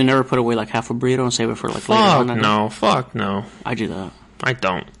 So you never put away like half a burrito and save it for like later Fuck on? Fuck no. I do that. I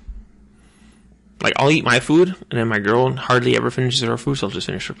don't. Like, I'll eat my food, and then my girl hardly ever finishes her food, so I'll just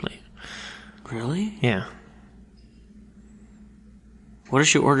finish her plate. Really? Yeah. What if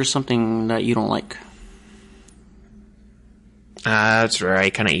she orders something that you don't like? That's right. I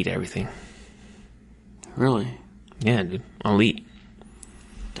kind of eat everything. Really? Yeah, dude. I'll eat.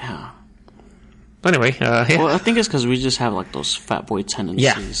 Damn. But anyway, yeah. Well, I think it's because we just have like those fat boy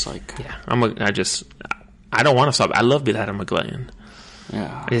tendencies. Yeah. Like, yeah. I don't want to stop. I love that I'm a glutton.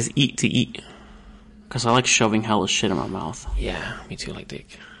 Yeah. I just eat to eat. Because I like shoving hella shit in my mouth. Yeah, me too. Like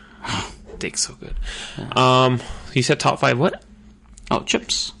dick. Dick's so good. Yeah. You said top 5 what? Oh,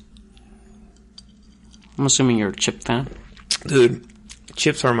 chips. I'm assuming you're a chip fan. Dude,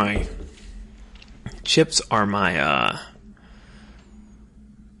 chips are my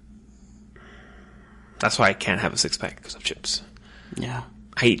that's why I can't have a 6-pack because of chips. Yeah.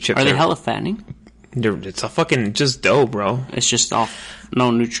 I eat chips. Are they hella fattening? It's a fucking just dough, bro. It's just off,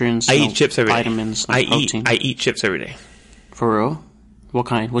 no nutrients. I eat chips every day. Vitamins, no protein. I eat chips every day. For real? What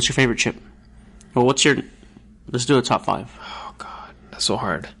kind? What's your favorite chip? Well, let's do a top 5. Oh god, that's so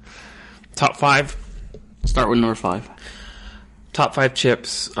hard. Top 5. Start with number 5. Top 5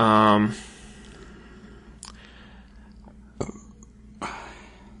 chips.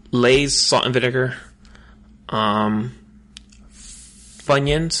 Lay's salt and vinegar.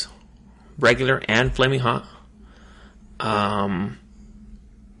 Funyuns, regular and flaming hot.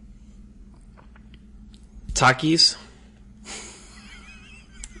 Takis.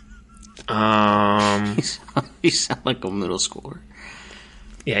 You sound like a middle schooler.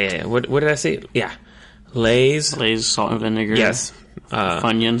 Yeah. What did I say? Yeah. Lay's, salt and vinegar. Yes.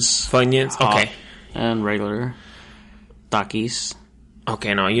 Funyuns. Hot, okay. And regular. Takis.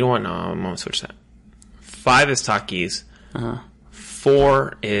 Okay, no, you know what? No, I'm going to switch that. 5 is Takis. Uh-huh.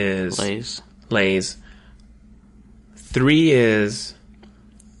 4 is Lay's. 3 is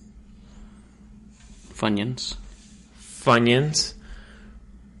Funyuns.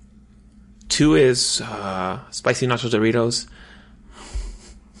 2 is spicy nacho Doritos.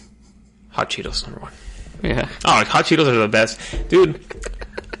 Hot Cheetos, number 1. Yeah. Oh, Hot Cheetos are the best. Dude,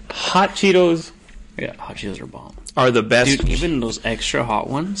 Hot Cheetos Yeah, Hot Cheetos are bomb. are the best. Dude, even those extra hot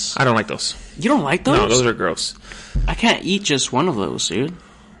ones. I don't like those. You don't like those? No, those are gross. I can't eat just one of those, dude.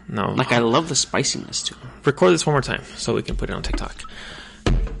 No. Like, I love the spiciness, too. Record this one more time so we can put it on TikTok.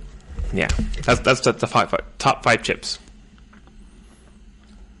 Yeah, that's the top 5 chips.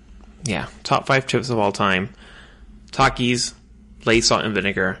 Yeah, top 5 chips of all time. Takis, Lay's salt and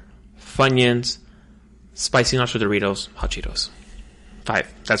vinegar, Funyuns, spicy nacho Doritos, Hot Cheetos.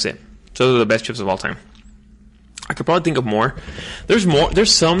 5. That's it. Those are the best chips of all time. I could probably think of more. There's more.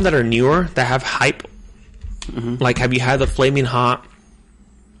 There's some that are newer that have hype. Mm-hmm. Like, have you had the Flaming Hot?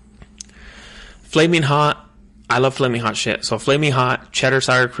 Flaming Hot. I love Flaming Hot shit. So Flaming Hot cheddar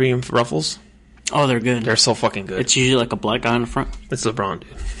sour cream Ruffles. Oh, they're good. They're so fucking good. It's usually like a black guy in the front. It's LeBron, dude.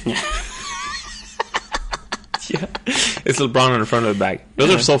 Yeah. Yeah. It's LeBron on the front of the bag.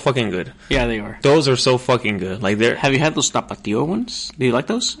 Those are so fucking good. Yeah, they are. Those are so fucking good. Like, they're... Have you had those Tapatio ones? Do you like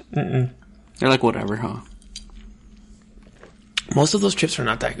those? Mm-mm. They're like whatever, huh? Most of those chips are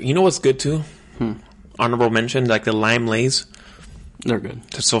not that good. You know what's good, too? Honorable mention, like the Lime Lays. They're good.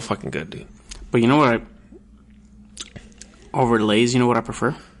 They're so fucking good, dude. But you know what over Lay's, you know what I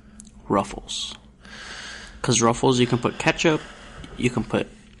prefer? Ruffles. Because Ruffles, you can put ketchup, you can put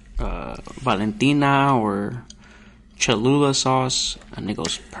Valentina or Cholula sauce, and it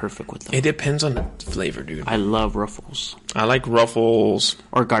goes perfect with them. It depends on the flavor, dude. I love Ruffles. I like Ruffles.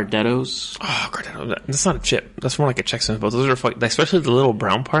 Or Gardettos. Oh, Gardetto. That's not a chip. That's more like a Chex Mix, but those are fucking... Especially the little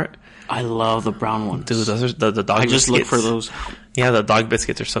brown part. I love the brown ones. Dude, those are the dog biscuits. I just look for those. Yeah, the dog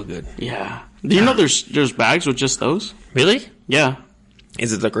biscuits are so good. Yeah. Do you know there's bags with just those? Really? Yeah.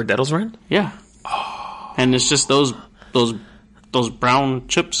 Is it the Gardettos brand? Yeah. Oh. And it's just those brown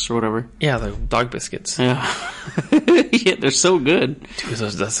chips or whatever. Yeah, the dog biscuits. Yeah. Yeah, they're so good. Dude,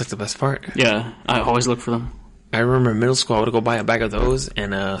 that's like the best part. Yeah, I always look for them. I remember in middle school, I would go buy a bag of those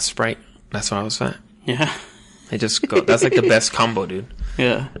and a Sprite. That's when I was fat. Yeah. They just go. That's like the best combo, dude.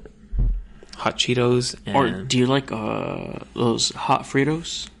 Yeah. Hot Cheetos and... Or do you like those hot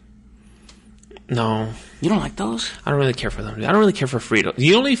Fritos? No. You don't like those? I don't really care for them. I don't really care for Fritos.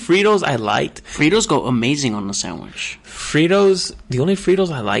 The only Fritos I liked... Fritos go amazing on the sandwich. The only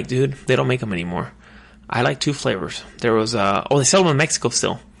Fritos I like, dude, they don't make them anymore. I like 2 flavors. There was... they sell them in Mexico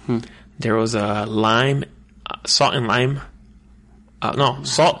still. There was lime... salt and lime...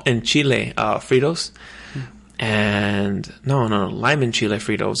 salt and chile Fritos. And... No, lime and chile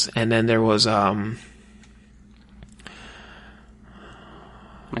Fritos. And then there was...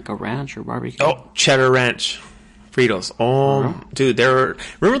 like a ranch or barbecue? Oh, cheddar ranch Fritos. Oh, dude,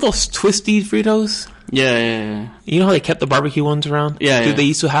 remember those twisty Fritos? Yeah. You know how they kept the barbecue ones around? Yeah, Dude, they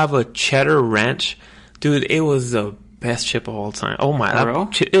used to have a cheddar ranch. Dude, it was the best chip of all time. Oh my,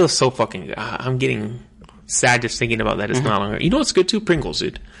 it was so fucking good. I'm getting sad just thinking about that. It's not longer. You know what's good too? Pringles,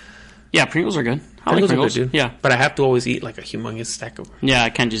 dude. Yeah, Pringles are good. I like Pringles. Are good, dude. Yeah. But I have to always eat like a humongous stack of them. Yeah, I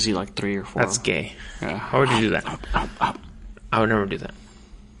can't just eat like 3 or 4. That's gay. Yeah. How would you do that? I would never do that.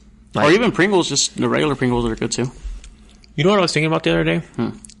 Like, or even Pringles, just the regular Pringles are good too. You know what I was thinking about the other day?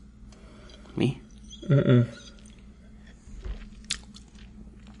 Me?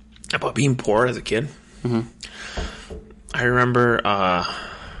 About being poor as a kid. I remember,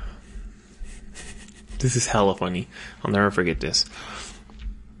 this is hella funny. I'll never forget this.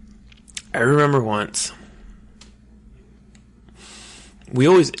 I remember once, we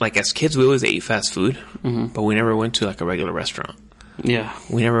always, like as kids, we always ate fast food, but we never went to like a regular restaurant. Yeah.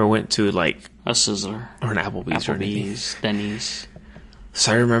 We never went to like a Sizzler or an Applebee's or anything. Denny's.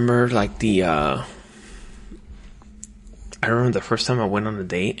 So I remember like I remember the first time I went on a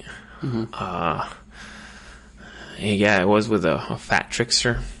date. Yeah, it was with a fat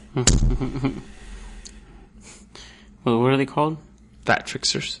trickster. Well, what are they called? Fat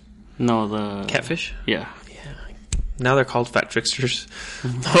tricksters. No, the... Catfish? Yeah. Now they're called fat tricksters.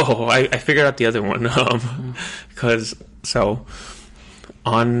 Oh, I figured out the other one. Because,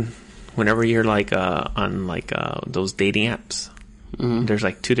 whenever you're like, on like, those dating apps, there's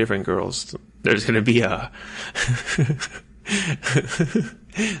like two different girls. There's going to be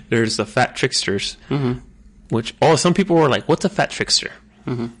there's the fat tricksters, which, some people were like, what's a fat trickster?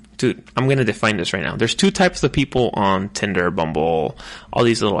 Dude, I'm going to define this right now. There's two types of people on Tinder, Bumble, all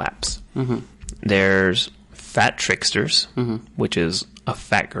these little apps. There's fat tricksters, which is a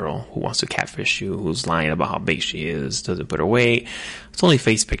fat girl who wants to catfish you, who's lying about how big she is, doesn't put her weight. It's only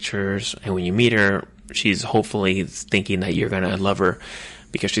face pictures, and when you meet her, she's hopefully thinking that you're going to love her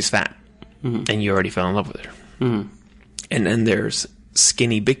because she's fat, and you already fell in love with her. And then there's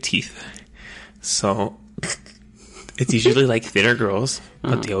skinny big teeth. So it's usually like thinner girls,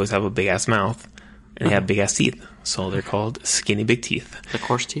 but they always have a big ass mouth, and they have big ass teeth. So they're called skinny big teeth. The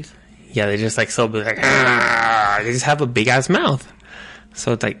coarse teeth? Yeah, they just like so big, like they just have a big ass mouth.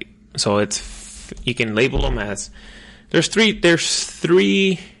 So it's like, you can label them as there's three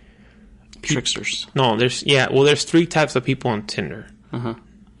tricksters. No, there's three types of people on Tinder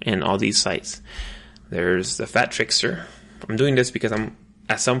and all these sites. There's the fat trickster. I'm doing this because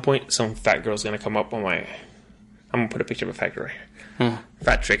at some point some fat girl's gonna come up on my. I'm gonna put a picture of a fat girl right here.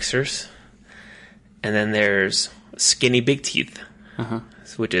 Fat tricksters, and then there's skinny big teeth.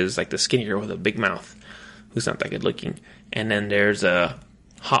 Which is like the skinny girl with a big mouth who's not that good looking. And then there's a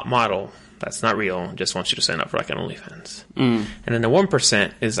hot model that's not real, just wants you to sign up for like an OnlyFans. And then the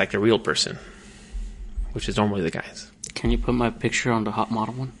 1% is like the real person, which is normally the guys. Can you put my picture on the hot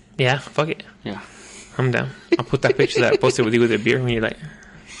model one? Yeah, fuck it. Yeah. I'm down. I'll put that picture that I posted with you with a beer when you're like...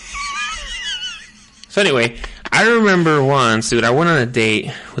 So anyway, I remember once, dude, I went on a date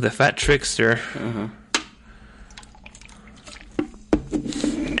with a fat trickster.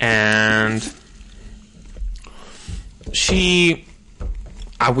 And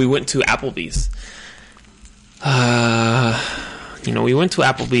we went to Applebee's. We went to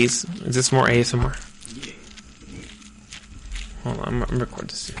Applebee's. Is this more ASMR? Hold on, I'm recording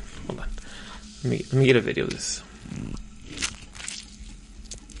this. Hold on. Let me get a video of this.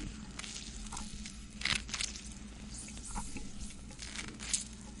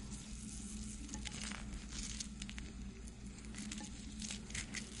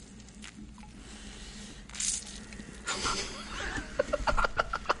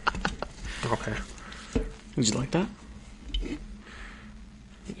 Okay. Did you like that?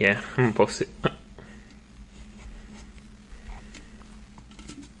 Yeah, I'm gonna post it.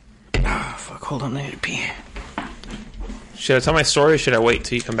 Fuck, hold on, I need to pee. Should I tell my story or should I wait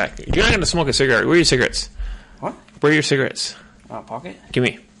till you come back? You're not gonna smoke a cigarette. Where are your cigarettes? What? Where are your cigarettes? Pocket? Give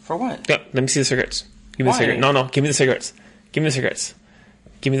me. For what? Yeah, let me see the cigarettes. Give me the cigarettes. No, give me the cigarettes. Give me the cigarettes.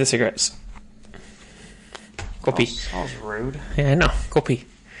 Give me the cigarettes. Go pee. That was rude. Yeah, I know. Go pee.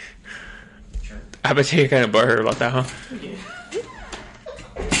 I bet you're kind of butthurt about that, huh? Yeah.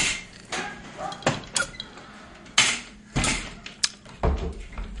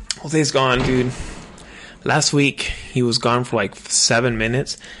 Jose's gone, dude. Last week, he was gone for like 7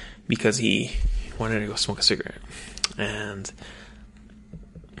 minutes because he wanted to go smoke a cigarette. And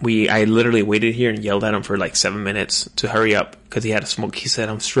I literally waited here and yelled at him for like 7 minutes to hurry up because he had to smoke. He said,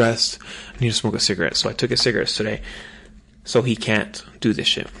 I'm stressed. I need to smoke a cigarette. So I took his cigarettes today so he can't do this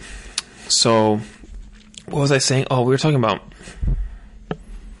shit. So, what was I saying? Oh, we were talking about...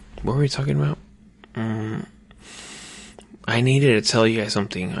 What were we talking about? I needed to tell you guys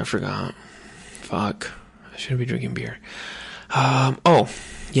something. I forgot. Fuck. I shouldn't be drinking beer. Oh,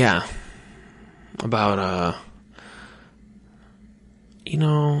 yeah. About, a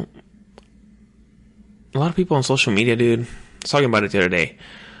lot of people on social media, dude. I was talking about it the other day.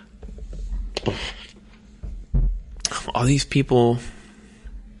 All these people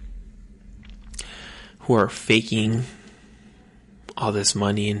who are faking all this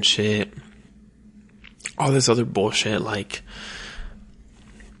money and shit, all this other bullshit, like,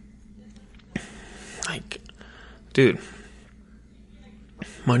 dude,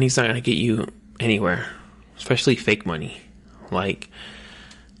 money's not gonna get you anywhere, especially fake money. Like,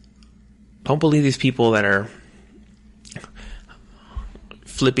 don't believe these people that are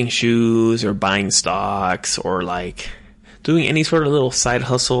flipping shoes or buying stocks or like doing any sort of little side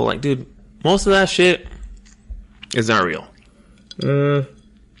hustle. Like, dude, most of that shit is not real.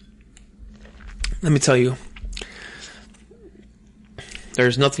 Let me tell you,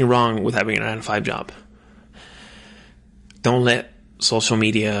 there's nothing wrong with having a 9-to-5 job. Don't let social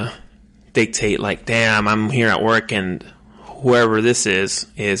media dictate, like, damn, I'm here at work and whoever this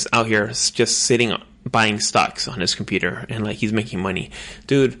is out here just sitting buying stocks on his computer and like he's making money.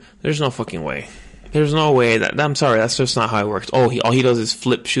 Dude, there's no fucking way. There's no way that, I'm sorry, that's just not how it works. Oh, all he does is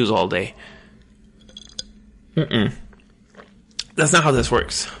flip shoes all day. That's not how this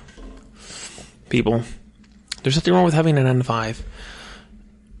works. People, there's nothing wrong with having a 9 to 5.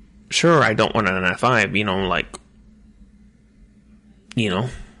 Sure, I don't want a 9 to 5, like,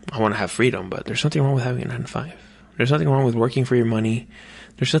 I want to have freedom, but there's nothing wrong with having a 9 to 5. There's nothing wrong with working for your money.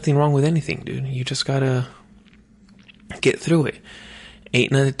 There's nothing wrong with anything, dude. You just gotta get through it.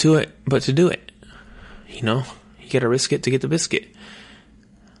 Ain't nothing to it but to do it. You gotta risk it to get the biscuit.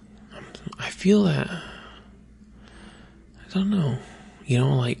 I feel that, I don't know,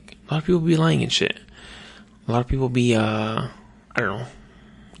 like, a lot of people be lying and shit. A lot of people be, I don't know,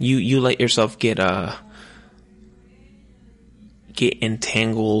 you let yourself get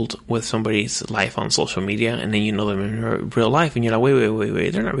entangled with somebody's life on social media, and then you know them in real life, and you're like,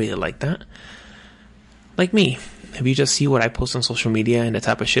 wait, they're not really like that. Like me. If you just see what I post on social media and the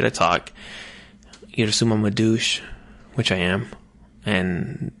type of shit I talk, you'd assume I'm a douche, which I am.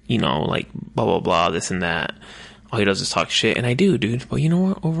 And, like, blah, blah, blah, this and that. All he does is talk shit, and I do, dude. But you know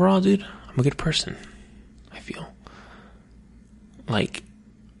what? Overall, dude, I'm a good person. I feel. Like,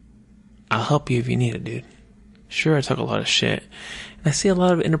 I'll help you if you need it, dude. Sure, I talk a lot of shit. And I say a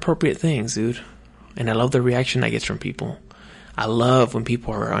lot of inappropriate things, dude. And I love the reaction I get from people. I love when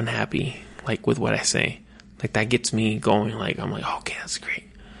people are unhappy, like, with what I say. Like, that gets me going. Like, I'm like, okay, that's great.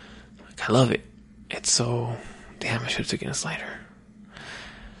 Like, I love it. It's so... Damn, I should have taken a slider.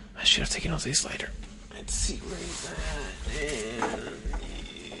 I should have taken Jose's slider. Let's see where he's at.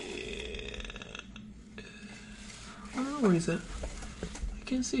 I don't know where he's at. I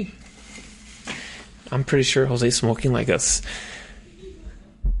can't see. I'm pretty sure Jose's smoking like us.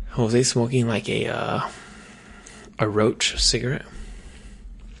 Jose's smoking like a roach cigarette.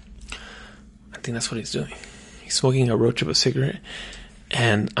 I think that's what he's doing. He's smoking a roach of a cigarette.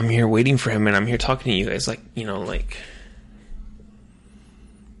 And I'm here waiting for him, and I'm here talking to you guys like,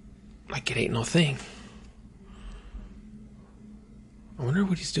 like it ain't no thing. I wonder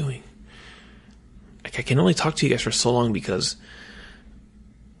what he's doing. Like, I can only talk to you guys for so long because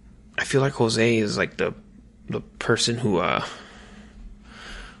I feel like Jose is like the person who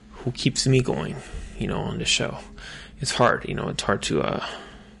keeps me going, on this show. It's hard, it's hard to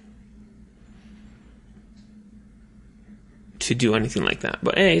do anything like that.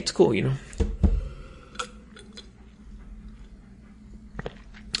 But hey, it's cool,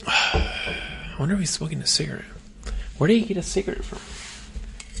 I wonder if he's smoking a cigarette. Where did he get a cigarette from?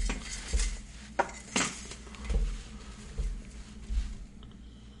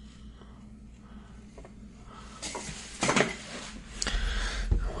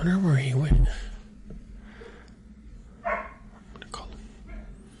 I wonder where he went. I'm gonna call him.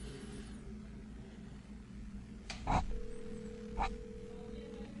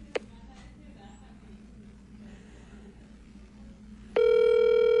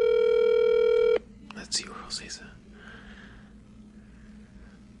 Let's see where Jose's at.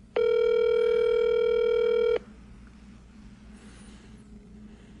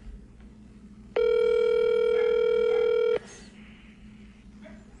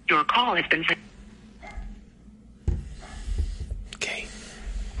 Your call has been... Okay.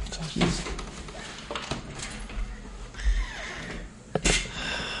 So he's...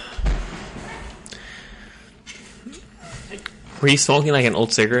 Were you smoking like an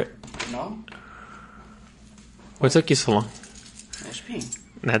old cigarette? No. What took you so long? I was peeing.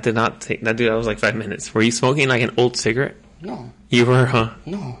 That did not take... That was like 5 minutes. Were you smoking like an old cigarette? No. You were, huh?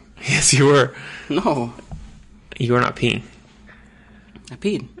 No. Yes, you were. No. You were not peeing. I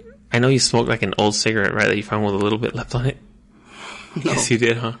peed. I know you smoked like an old cigarette, right? That you found with a little bit left on it. No. Yes, you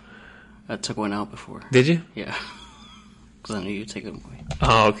did, huh? I took one out before. Did you? Yeah. Because I knew you'd take it away.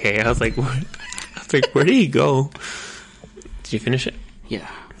 Oh, okay. I was like, what? I was like, where did he go? Did you finish it?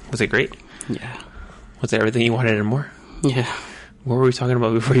 Yeah. Was it great? Yeah. Was it everything you wanted and more? Yeah. What were we talking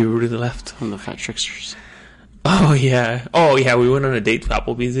about before you really left? On the Fat Tricksters. Oh, yeah. Oh, yeah. We went on a date to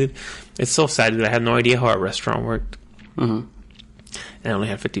Applebee's, dude. It's so sad, dude. I had no idea how our restaurant worked. Mm-hmm. And I only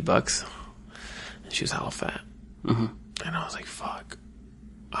had $50. And she was hella fat. Mm-hmm. And I was like, fuck.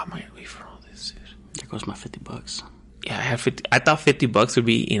 I might leave for all this, dude. There goes my $50. Yeah, I had 50. I thought $50 would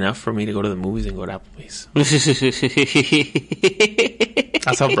be enough for me to go to the movies and go to Applebee's.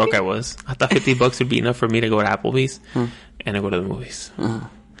 That's how broke I was. I thought $50 would be enough for me to go to Applebee's and to go to the movies. Uh-huh.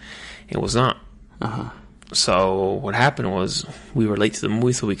 It was not. Uh-huh. So what happened was we were late to the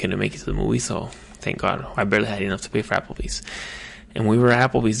movie, so we couldn't make it to the movie. So thank God, I barely had enough to pay for Applebee's. And we were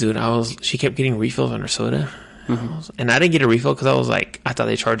at Applebee's, dude. She kept getting refills on her soda, And I didn't get a refill because I was like, I thought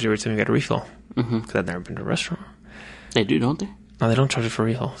they charged you every time you got a refill. Because I've never been to a restaurant. They do, don't they? No, they don't charge you for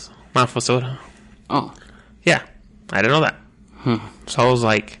refills. Not for soda. Oh. Yeah. I didn't know that. So I was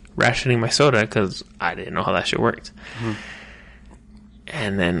like rationing my soda because I didn't know how that shit worked.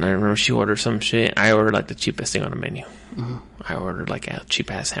 And then I remember she ordered some shit. I ordered like the cheapest thing on the menu. I ordered like a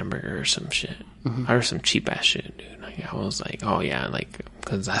cheap ass hamburger or some shit. I ordered some cheap ass shit, dude. Like, I was like, oh yeah, like,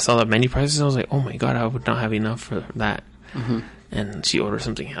 because I saw the menu prices. I was like, oh my god, I would not have enough for that. And she ordered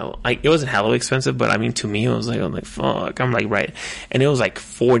something it wasn't hella expensive, but I mean to me it was like, I'm like, fuck, I'm like, right. And it was like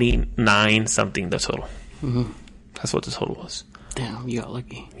 49 something the total. That's what the total was. Damn, you got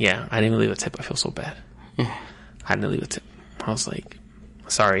lucky. Yeah, I didn't even leave a tip. I feel so bad. Yeah. I didn't leave a tip. I was like,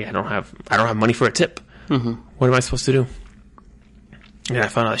 sorry, I don't have money for a tip. What am I supposed to do? And I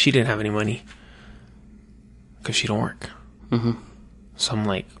found out she didn't have any money because she don't work. So I'm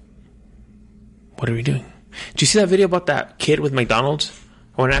like, what are we doing? Did you see that video about that kid with McDonald's?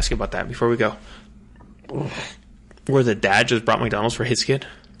 I want to ask you about that before we go. Where the dad just brought McDonald's for his kid?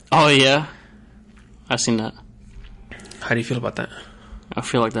 Oh, yeah. I've seen that. How do you feel about that? I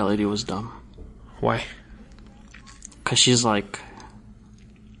feel like that lady was dumb. Why? Because she's like,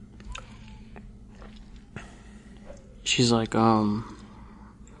 she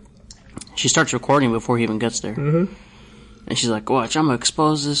starts recording before he even gets there. And she's like, watch, I'm going to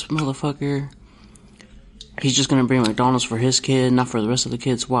expose this motherfucker. He's just going to bring McDonald's for his kid, not for the rest of the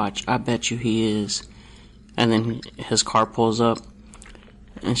kids. Watch, I bet you he is. And then his car pulls up.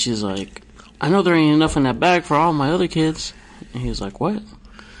 And she's like, I know there ain't enough in that bag for all my other kids. And he's like, what?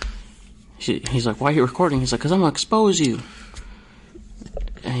 He's like, why are you recording? He's like, because I'm going to expose you.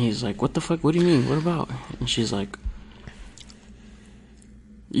 And he's like, what the fuck? What do you mean? What about? And she's like,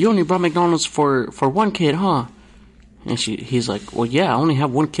 you only brought McDonald's for one kid, huh? And he's like, well, yeah, I only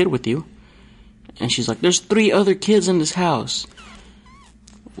have one kid with you. And she's like, there's 3 other kids in this house.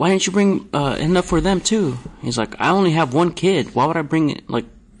 Why didn't you bring enough for them too? He's like, I only have one kid. Why would I bring like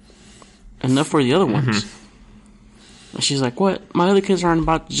enough for the other ones? And she's like, what? My other kids aren't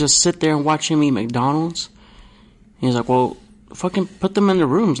about to just sit there and watch him eat McDonald's. And he's like, well, fucking put them in the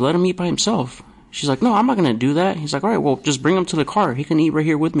rooms. Let him eat by himself. She's like, no, I'm not going to do that. He's like, all right, well, just bring him to the car. He can eat right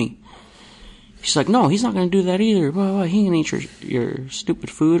here with me. She's like, no, he's not going to do that either. Blah, blah. He can eat your stupid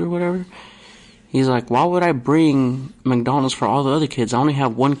food or whatever. He's like, why would I bring McDonald's for all the other kids? I only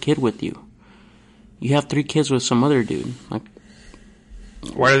have one kid with you. You have 3 kids with some other dude. Like,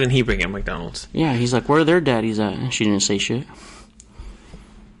 why didn't he bring in McDonald's? Yeah, he's like, where are their daddies at? And she didn't say shit.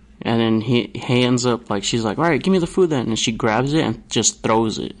 And then he ends up, like, she's like, all right, give me the food then. And she grabs it and just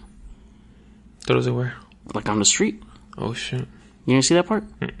throws it. Throws it where? Like, on the street. Oh, shit. You didn't see that part?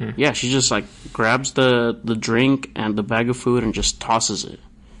 Yeah, she just, like, grabs the drink and the bag of food and just tosses it.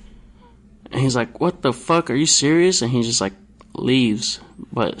 And he's like, what the fuck? Are you serious? And he just, like, leaves.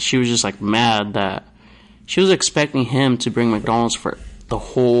 But she was just, like, mad that she was expecting him to bring McDonald's for the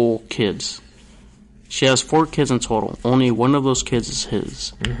whole kids. She has 4 kids in total. Only one of those kids is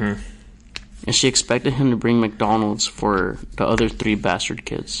his. And she expected him to bring McDonald's for the other 3 bastard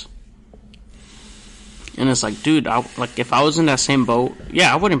kids. And it's like, dude, like, if I was in that same boat,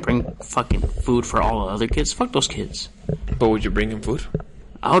 yeah, I wouldn't bring fucking food for all the other kids. Fuck those kids. But would you bring him food?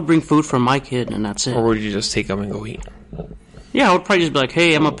 I would bring food for my kid, and that's it. Or would you just take him and go eat? Yeah, I would probably just be like,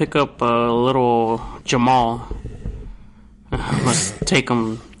 hey, I'm going to pick up little Jamal. Let's take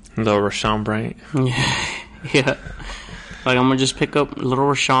him. Little Rashawn Bryant. Yeah. Like, I'm going to just pick up little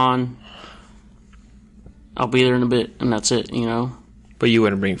Rashawn. I'll be there in a bit, and that's it, you know? But you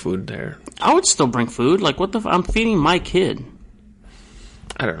wouldn't bring food there. I would still bring food. Like, what the I'm feeding my kid.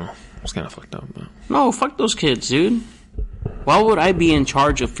 I don't know. It's kind of fucked up. But... No, fuck those kids, dude. Why would I be in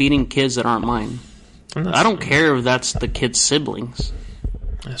charge of feeding kids that aren't mine? I don't care if that's the kid's siblings.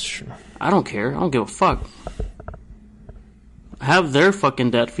 That's true. I don't care. I don't give a fuck. Have their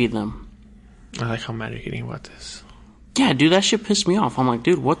fucking dad feed them. I like how mad you're getting about this. Yeah, dude, that shit pissed me off. I'm like,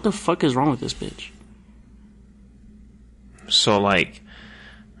 dude, what the fuck is wrong with this bitch? So, like,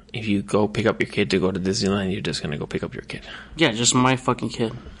 if you go pick up your kid to go to Disneyland, you're just gonna go pick up your kid? Yeah, just my fucking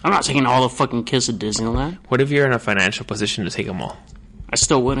kid. I'm not taking all the fucking kids to Disneyland. What if you're in a financial position to take them all? I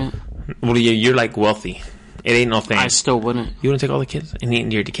still wouldn't. Well, you're like wealthy. It ain't no thing. I still wouldn't. You wouldn't take all the kids? And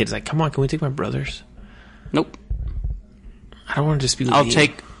the kid's like, come on, can we take my brothers? Nope. I don't want to just be with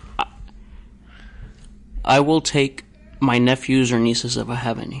you. I will take my nephews or nieces if I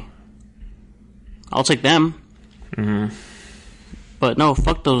have any. I'll take them. Mm-hmm. But no,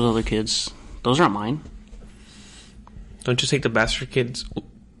 fuck those other kids. Those aren't mine. Don't you take the bastard kids?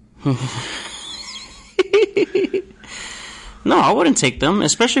 No, I wouldn't take them,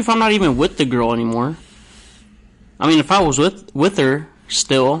 especially if I'm not even with the girl anymore. I mean, if I was with her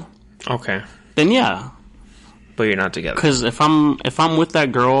still, Okay. then yeah. But you're not together. Because if I'm with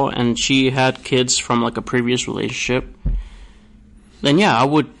that girl and she had kids from like a previous relationship, then yeah, I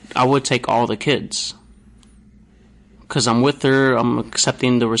would take all the kids. Because I'm with her, I'm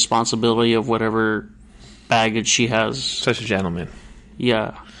accepting the responsibility of whatever baggage she has. Such a gentleman.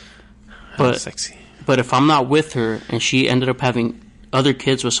 Yeah. But sexy. But if I'm not with her and she ended up having other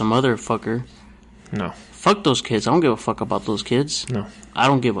kids with some other fucker, no. Fuck those kids. I don't give a fuck about those kids. No. I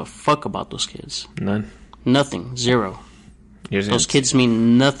don't give a fuck about those kids. None. Nothing. Zero. Those kids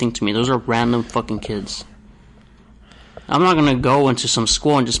mean nothing to me. Those are random fucking kids. I'm not gonna go into some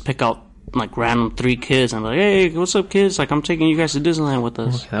school and just pick out like random 3 kids and be like, hey, what's up, kids? Like, I'm taking you guys to Disneyland with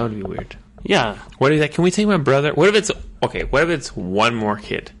us. Okay, that would be weird. Yeah. What is that? Can we take my brother? What if it's one more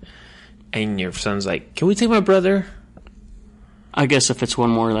kid? And your son's like, can we take my brother? I guess if it's one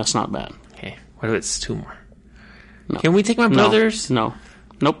more, that's not bad. Okay. What if it's 2 more? No. Can we take my brothers? No.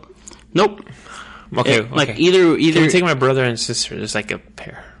 Nope. Okay. Like either. Can we take my brother and sister? Just like a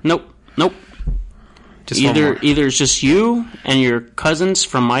pair. Nope. Just either it's just you and your cousins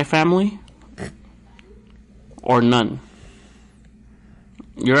from my family, or none.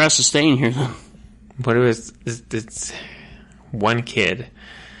 Your ass is staying here then. What if it's one kid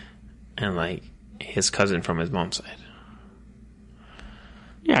and like his cousin from his mom's side?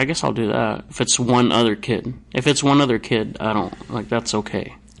 Yeah, I guess I'll do that. If it's one other kid. If it's one other kid, I don't, like, that's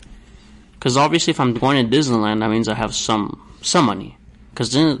okay. Because obviously if I'm going to Disneyland, that means I have some money.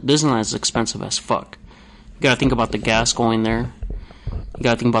 Because Disneyland is expensive as fuck. You gotta think about the gas going there. You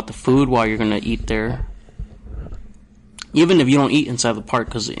gotta think about the food while you're gonna eat there. Even if you don't eat inside the park,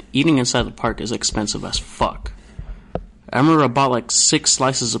 because eating inside the park is expensive as fuck. I remember I bought like 6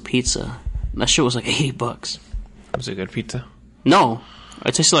 slices of pizza. That shit was like $80. Was it good pizza? No.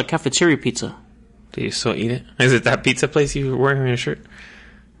 It tasted like cafeteria pizza. Do you still eat it? Is it that pizza place you were wearing on your shirt?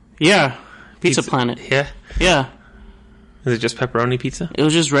 Yeah. Pizza Planet. Yeah? Yeah. Is it just pepperoni pizza? It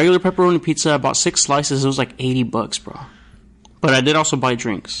was just regular pepperoni pizza. I bought 6 slices. It was like $80, bro. But I did also buy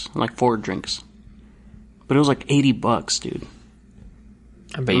drinks. Like 4 drinks. But it was like $80, dude.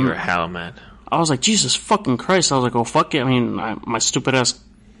 I bet you were hella mad. I was like, Jesus fucking Christ. I was like, oh, fuck it. I mean, my stupid ass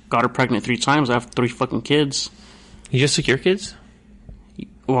got her pregnant 3 times. I have 3 fucking kids. You just took your kids?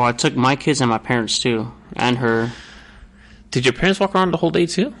 Well, I took my kids and my parents, too. And her. Did your parents walk around the whole day,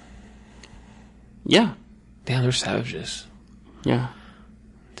 too? Yeah. Damn, they're savages. Yeah.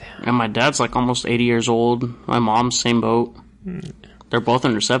 Damn. And my dad's like almost 80 years old. My mom's same boat. They're both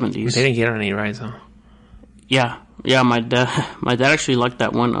in their 70s. They didn't get on any rides, huh? Yeah. Yeah, my dad actually liked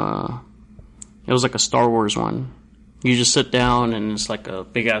that one. It was like a Star Wars one. You just sit down and it's like a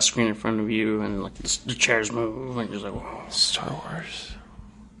big ass screen in front of you and like the chairs move and you're just like, whoa. Star Wars.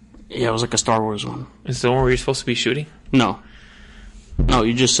 Yeah, it was like a Star Wars one. Is it the one where you're supposed to be shooting? No,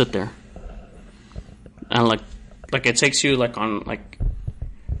 you just sit there. And like it takes you like on like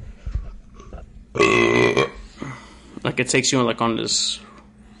it takes you like on this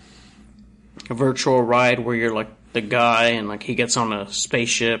virtual ride where you're like the guy and like he gets on a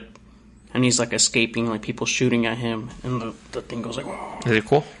spaceship and he's like escaping, like people shooting at him and the thing goes like, whoa. Is it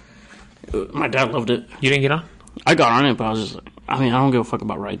cool? My dad loved it. You didn't get on? I got on it, but I was just like, I don't give a fuck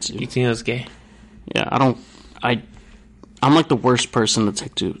about rides, dude. You think it was gay? Yeah, I'm like the worst person to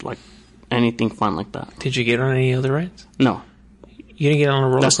take to like anything fun like that. Did you get on any other rides? No. You didn't get on a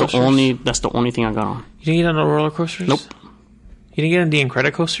roller coaster? That's the only thing I got on. You didn't get on a roller coasters? Nope. You didn't get on the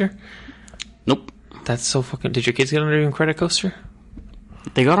Incredicoaster? Nope. That's so fucking... Did your kids get on the Incredicoaster?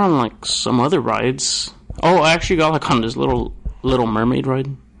 They got on like some other rides. Oh, I actually got like on this Little Mermaid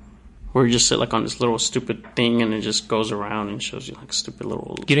ride. Where you just sit like on this little stupid thing and it just goes around and shows you like stupid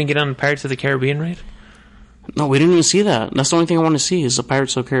little... You didn't get on Pirates of the Caribbean ride? No, we didn't even see that. That's the only thing I want to see is the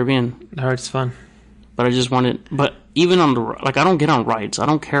Pirates of the Caribbean. The ride's fun. But I just wanted... But even on the... Like, I don't get on rides. I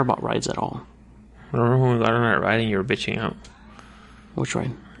don't care about rides at all. Remember when we got on that ride and you were bitching out? Which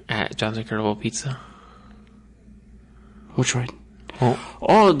ride? At John's Incredible Pizza. Which ride?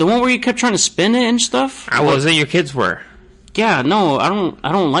 Oh, the one where you kept trying to spin it and stuff? I wasn't. Your kids were. Yeah, no, I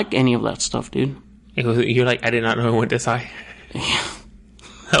don't like any of that stuff, dude. You're like, I did not know it went this high. Yeah.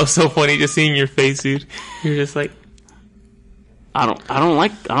 That was so funny just seeing your face, dude. You're just like, I don't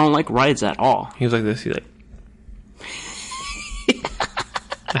like rides at all. He was like this. He's like,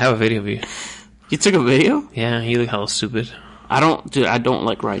 I have a video of you. You took a video? Yeah, you look hella stupid. I don't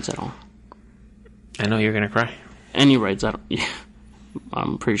like rides at all. I know you're gonna cry. Any rides, yeah.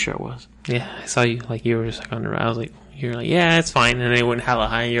 I'm pretty sure I was. Yeah, I saw you. Like you were just like on the ride. I was like, you're like, yeah, it's fine. And then it went hella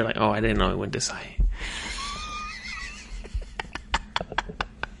high. And you're like, oh, I didn't know it went this high.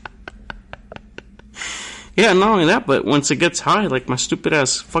 Yeah, not only that, but once it gets high, like my stupid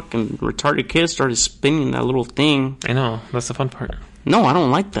ass fucking retarded kid started spinning that little thing. I know. That's the fun part. No, I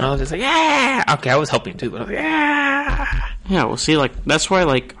don't like that. I was just like, yeah. Okay, I was helping too, but I was like, yeah. Yeah, well, see, like, that's why,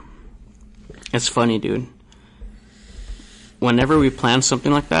 like, it's funny, dude. Whenever we plan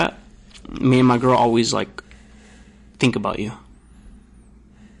something like that, me and my girl always, like, think about you.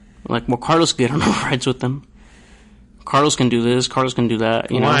 Like, well, Carlos can get on rides with them. Carlos can do this, Carlos can do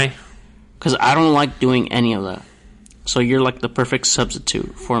that, you know? Why? Because I don't like doing any of that. So you're, like, the perfect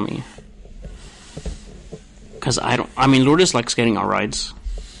substitute for me. Because Lourdes likes getting on rides.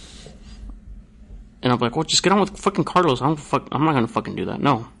 And I'm like, well, just get on with fucking Carlos. I'm not gonna fucking do that.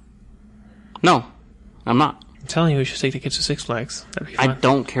 No, I'm not. I'm telling you, we should take the kids to Six Flags. That'd be fun. I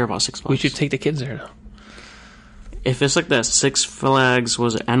don't care about Six Flags. We should take the kids there, though. If it's like that Six Flags,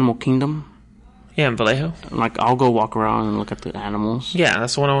 was it Animal Kingdom? Yeah, in Vallejo. Like, I'll go walk around and look at the animals. Yeah,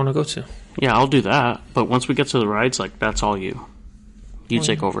 that's the one I want to go to. Yeah, I'll do that. But once we get to the rides, like, that's all you. You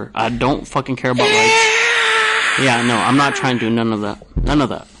take over. I don't fucking care about rides. Yeah, no, I'm not trying to do none of that. None of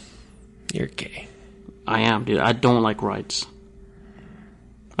that. You're gay. I am, dude. I don't like rides.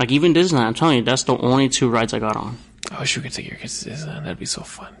 Like, even Disneyland, I'm telling you, that's the only 2 rides I got on. I wish we could take your kids to Disneyland. That'd be so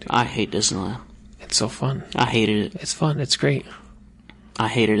fun, dude. I hate Disneyland. It's so fun. I hated it. It's fun. It's great. I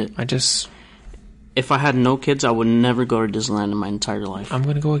hated it. If I had no kids, I would never go to Disneyland in my entire life. I'm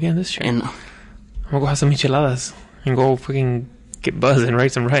gonna go again this year. And I'm gonna go have some micheladas and go freaking get buzzed and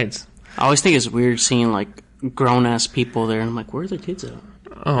ride some rides. I always think it's weird seeing, like, grown-ass people there, and I'm like, where are their kids at?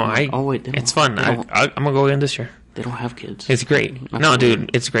 Oh, wait, it's fun. I'm gonna go again this year. They don't have kids. It's great. No,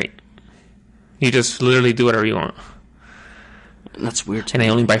 dude, it's great. You just literally do whatever you want. That's weird to And me. I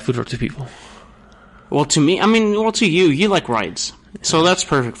only buy food for 2 people. Well, to me, to you like rides. So that's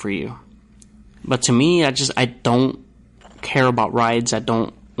perfect for you. But to me, I don't care about rides. I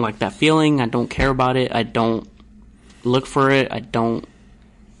don't like that feeling. I don't care about it. I don't look for it.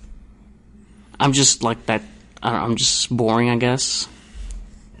 I'm just like that. I'm just boring, I guess.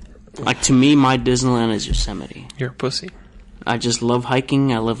 Like, to me, my Disneyland is Yosemite. You're a pussy. I just love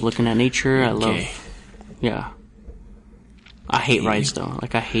hiking. I love looking at nature. Yeah. I hate rides, though.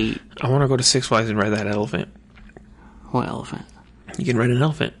 Like, I want to go to Six Flags and ride that elephant. What elephant? You can ride an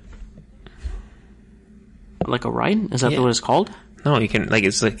elephant. Like a ride? Is that what it's called? No, you can, like,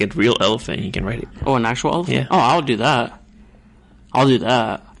 it's like a real elephant. You can ride it. Oh, an actual elephant? Yeah. Oh, I'll do that.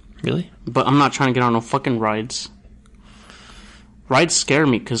 Really? But I'm not trying to get on no fucking rides. Rides scare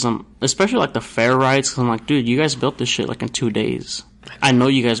me, because especially like the fair rides, because I'm like, dude, you guys built this shit like in 2 days. I know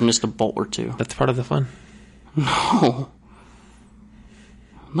you guys missed a bolt or 2. That's part of the fun.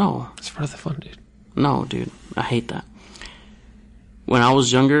 No. It's part of the fun, dude. No, dude. I hate that. When I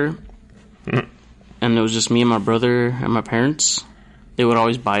was younger, and it was just me and my brother and my parents, they would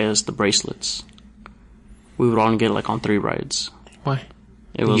always buy us the bracelets. We would all get like on 3 rides. Why?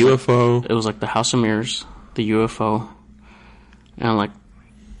 It The was UFO. It was like the House of Mirrors, the UFO, and like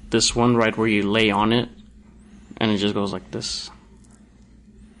this one ride where you lay on it, and it just goes like this.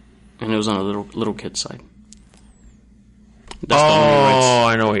 And it was on a little kid's side. That's the only rides. Oh,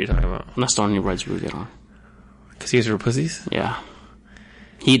 I know what you're talking about. That's the only rides we would get on. Because you guys were pussies? Yeah.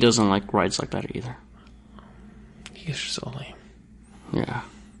 He doesn't like rides like that either. You guys are so lame. Yeah.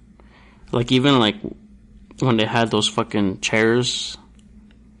 Like, even like when they had those fucking chairs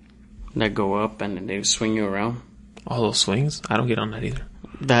that go up and they swing you around. All those swings? I don't get on that either.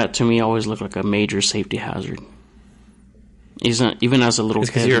 That to me always looked like a major safety hazard. Even as a little It's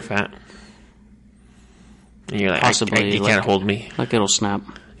kid. because you're fat. And you're like, Possibly, you like, can't hold me. Like it'll snap.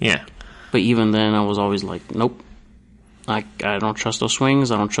 Yeah. But even then, I was always like, nope. I don't trust those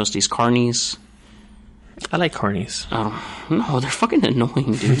swings. I don't trust these carnies. I like carnies. No, they're fucking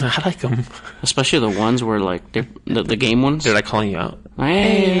annoying, dude. I like them. Especially the ones where, like, the game ones. They're like calling you out.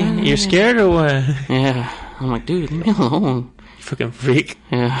 Hey, You're scared or what? Yeah. I'm like, dude, leave me alone. You fucking freak.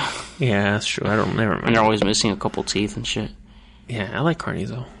 Yeah. Yeah, that's true. I don't never remember. And they're always missing a couple teeth and shit. Yeah, I like carnies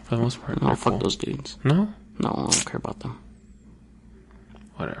though, for the most part. No, They're fuck cool. those dudes. No? No, I don't care about them.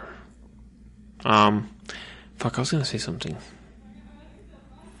 Whatever. Fuck, I was gonna say something.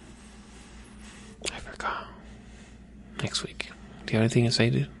 I forgot. Next week. Do you have anything to say,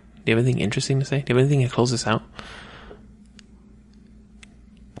 dude? Do you have anything interesting to say? Do you have anything to close this out?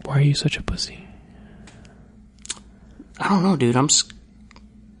 Why are you such a pussy? I don't know, dude.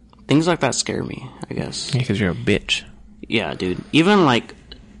 Things like that scare me, I guess. Yeah, because you're a bitch. Yeah, dude. Even, like,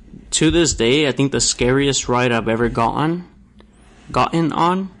 to this day, I think the scariest ride I've ever gotten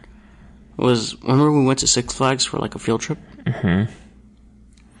on was, remember we went to Six Flags for, like, a field trip? Mm-hmm.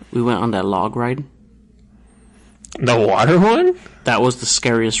 We went on that log ride. The water one? That was the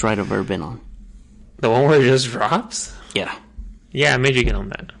scariest ride I've ever been on. The one where it just drops? Yeah. Yeah, I made you get on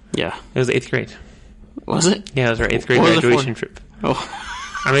that. Yeah. It was 8th grade. Was it? Yeah, it was our 8th grade What was it graduation for? trip. Oh.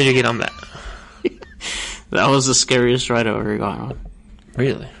 I made you get on that. That was the scariest ride I ever got on.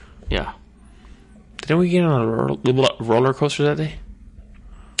 Really? Yeah. Didn't we get on a roller coaster that day?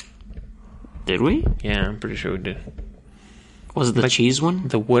 Did we? Yeah, I'm pretty sure we did. Was it the cheese one?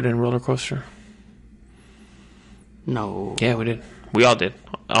 The wooden roller coaster? No. Yeah, we did. We all did.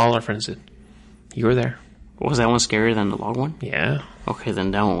 All our friends did. You were there. Was that one scarier than the log one? Yeah. Okay,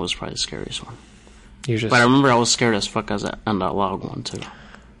 then that one was probably the scariest one. You just... But I remember I was scared as fuck on that log one, too.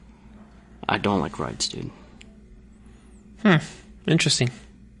 I don't like rides, dude. Interesting.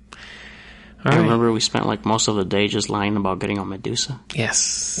 I remember we spent like most of the day just lying about getting on Medusa.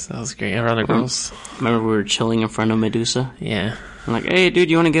 Yes, that was great. Around the girls. Remember we were chilling in front of Medusa? Yeah. I'm like, hey, dude,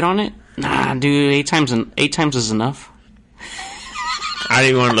 you want to get on it? Nah, dude, 8 times is enough. I didn't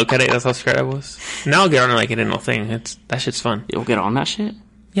even want to look at it. That's how scared I was. Now I'll get on it like it ain't no thing. That shit's fun. You'll get on that shit?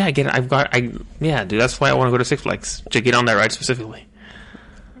 Yeah, I get it. Yeah, dude. That's why I want to go to Six Flags to get on that ride specifically.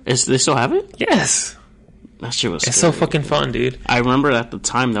 They still have it? Yes. That shit was scary. It's so fucking fun, dude. I remember at the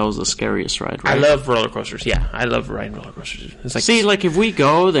time that was the scariest ride, right? I love roller coasters. Yeah, I love riding roller coasters. It's like, see, like if we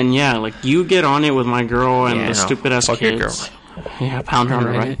go, then yeah, like you get on it with my girl and the stupid ass fuck kids. your girl. Yeah, pound her on the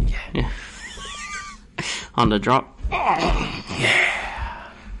right. Yeah. On the drop.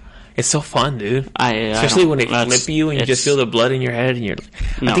 Yeah. It's so fun, dude. Especially when they flip you and you just feel the blood in your head and you're.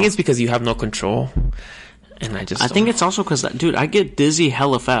 I think it's because you have no control. And I think it's also because, dude, I get dizzy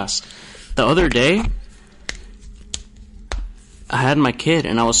hella fast. The other day, I had my kid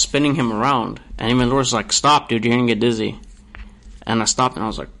and I was spinning him around, and even Laura's like, "Stop, dude, you're gonna get dizzy." And I stopped and I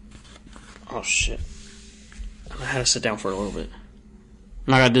was like, "Oh shit!" And I had to sit down for a little bit.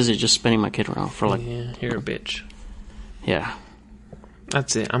 And I got dizzy just spinning my kid around for like. Yeah, you're a bitch. Yeah.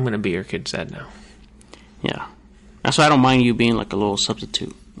 That's it. I'm gonna be your kid's dad now. Yeah. That's why I don't mind you being like a little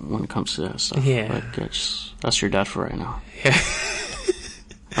substitute when it comes to that stuff. Yeah. Like, that's your dad for right now. Yeah.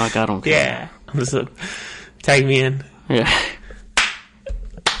 Like, I don't care. Yeah. What's up? Tag me in. Yeah.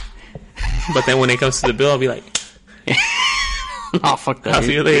 But then when it comes to the bill, I'll be like, "Oh, fuck that." I'll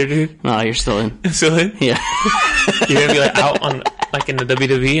see you later, dude. No, you're still in. Still in? Yeah. You're gonna be like out on, like in the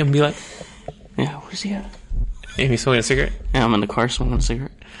WWE and be like, "Yeah, where's he at?" and he's smoking a cigarette? Yeah, I'm in the car smoking a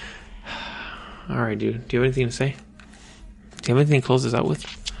cigarette. Alright, dude. Do you have anything to say? Do you have anything to close this out with?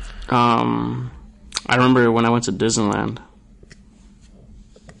 I remember when I went to Disneyland,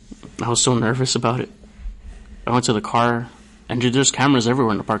 I was so nervous about it. I went to the car, and dude, there's cameras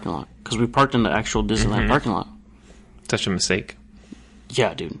everywhere in the parking lot. Because we parked in the actual Disneyland parking lot. Such a mistake.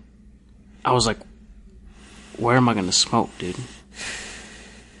 Yeah, dude. I was like, where am I going to smoke, dude?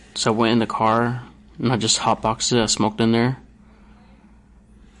 So I went in the car, and I just hotboxed it. I smoked in there.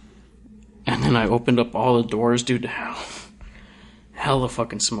 And then I opened up all the doors, dude. Hella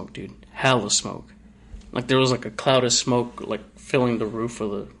fucking smoke, dude. Hella smoke. Like, there was like a cloud of smoke, like, filling the roof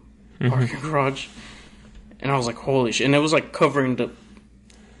of the parking garage. And I was like, holy shit. And it was like covering the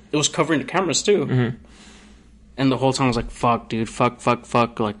cameras too. And the whole time I was like, fuck, dude.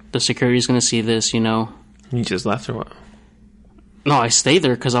 Fuck. Like, the security's gonna see this, you know. You just left or what? No, I stayed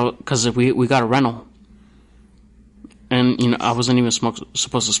there because we got a rental. And, you know, I wasn't even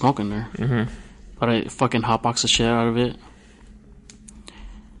supposed to smoke in there. But I fucking hotboxed the shit out of it.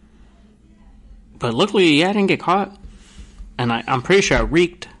 But luckily, yeah, I didn't get caught. And I'm pretty sure I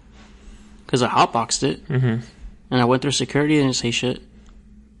reeked. Because I hotboxed it. And I went through security and didn't say shit.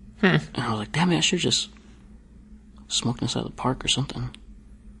 And I was like, damn it, I should just smoked inside the park or something.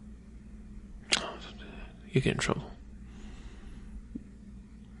 You get in trouble.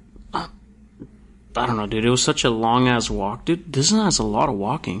 I don't know, dude. It was such a long-ass walk. Dude, Disneyland's a lot of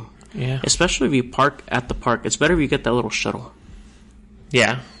walking. Yeah. Especially if you park at the park. It's better if you get that little shuttle.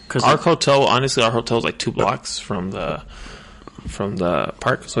 Yeah. Our hotel's like 2 blocks from the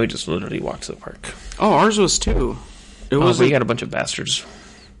park, so we just literally walked to the park. Oh, ours was too. We got a bunch of bastards.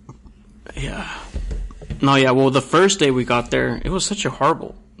 Yeah. No, yeah, well, the first day we got there, it was such a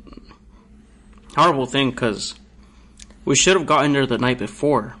horrible thing, because we should have gotten there the night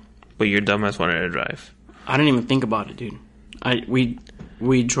before. But your dumbass wanted to drive. I didn't even think about it, dude. I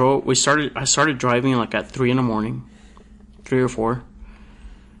started driving like at 3 a.m, 3 or 4.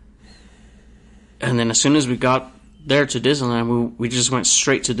 And then as soon as we got there to Disneyland, we just went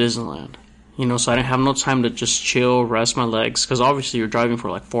straight to Disneyland. You know, so I didn't have no time to just chill, rest my legs. Because obviously you're driving for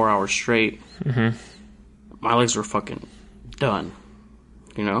like 4 hours straight. My legs were fucking done.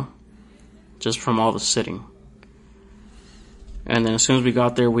 You know? Just from all the sitting. And then as soon as we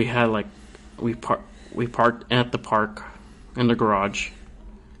got there, we had like... We parked at the park in the garage.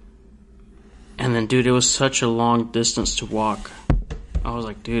 And then, dude, it was such a long distance to walk. I was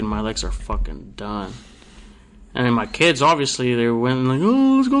like, dude, my legs are fucking done. And then my kids, obviously, they went like,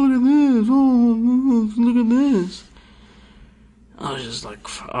 oh, let's go look at this. Oh, let's look at this.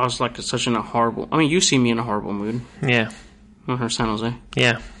 I was like such in a horrible... I mean, you see me in a horrible mood. Yeah. Or San Jose.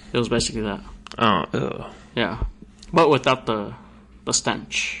 Yeah. It was basically that. Oh, ugh. Yeah. But without the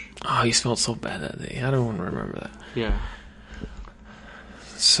stench. Oh, you smelled so bad that day. I don't want to remember that. Yeah.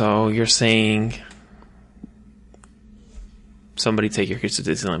 So you're saying somebody take your kids to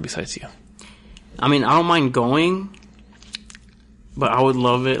Disneyland besides you? I mean, I don't mind going, but I would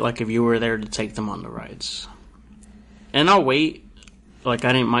love it like if you were there to take them on the rides. And I'll wait. Like,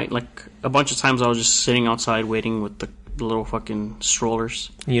 I didn't mind. Like, a bunch of times I was just sitting outside waiting with the little fucking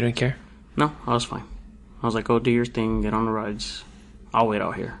strollers. You didn't care? No, I was fine. I was like, go do your thing, get on the rides. I'll wait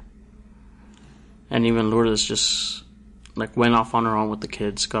out here. And even Lourdes just, like, went off on her own with the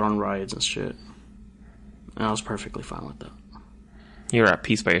kids, got on rides and shit. And I was perfectly fine with that. You were at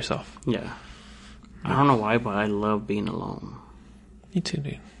peace by yourself? Yeah. I don't know why, but I love being alone. Me too,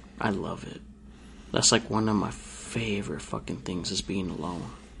 dude. I love it. That's like one of my favorite fucking things is being alone.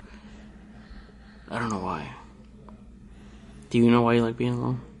 I don't know why. Do you know why you like being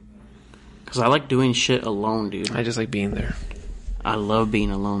alone? Because I like doing shit alone, dude. I just like being there. I love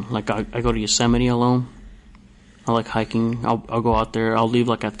being alone. Like, I go to Yosemite alone. I like hiking. I'll go out there. I'll leave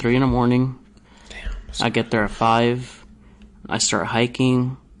like at 3 in the morning. Damn. I get there at 5. I start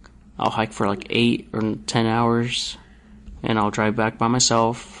hiking. I'll hike for like 8 or 10 hours. And I'll drive back by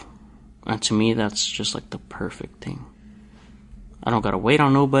myself. And to me, that's just like the perfect thing. I don't gotta wait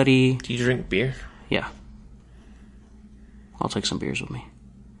on nobody. Do you drink beer? Yeah. I'll take some beers with me.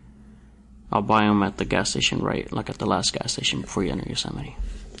 I'll buy them at the gas station, right? Like at the last gas station before you enter Yosemite.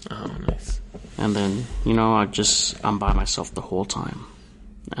 Oh, nice. And then, you know, I'm by myself the whole time.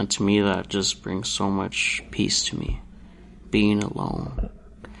 And to me, that just brings so much peace to me. Being alone.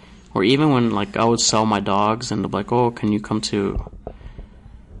 Or even when, like, I would sell my dogs and they'd be like, oh, can you come to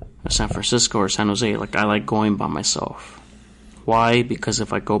San Francisco or San Jose? Like, I like going by myself. Why? Because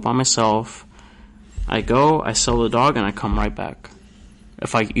if I go by myself, I sell the dog, and I come right back.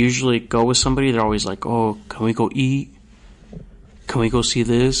 If I usually go with somebody, they're always like, oh, can we go eat? Can we go see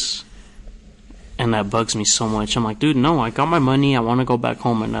this? And that bugs me so much. I'm like, dude, no, I got my money. I want to go back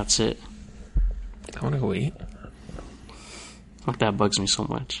home, and that's it. I want to go eat. Like, that bugs me so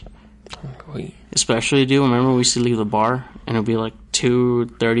much. I want to go eat. Especially, dude, remember we used to leave the bar, and it'd be like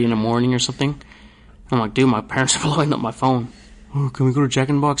 2:30 in the morning or something? I'm like, dude, my parents are blowing up my phone. Oh, can we go to Jack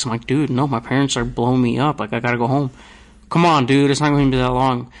in the Box? I'm like, dude, no, my parents are blowing me up. Like, I gotta go home. Come on, dude, it's not going to be that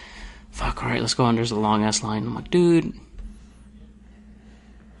long. Fuck, alright, let's go. And there's a long-ass line. I'm like, dude.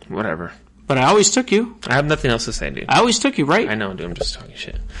 Whatever. But I always took you. I have nothing else to say, dude. I always took you, right? I know, dude. I'm just talking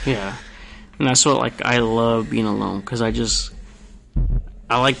shit. Yeah. And that's what, like, I love being alone. Because I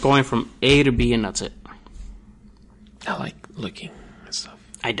like going from A to B and that's it. I like looking and stuff.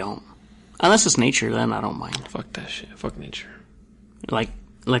 I don't. Unless it's nature, then I don't mind. Fuck that shit. Fuck nature. Like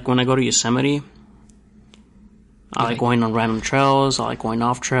when I go to Yosemite, I like going on random trails. I like going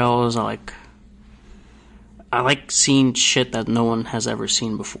off trails. I like seeing shit that no one has ever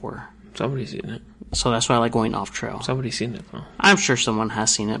seen before. Somebody's seen it. So that's why I like going off trail. Somebody's seen it, though. I'm sure someone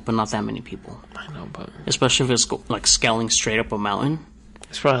has seen it, but not that many people. I know, but... Especially if it's like scaling straight up a mountain.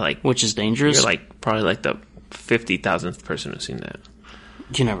 It's probably like... Which is dangerous. You're like probably like the 50,000th person who's seen that.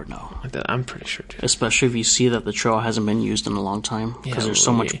 You never know. Like that, I'm pretty sure, dude. Especially if you see that the trail hasn't been used in a long time. Because there's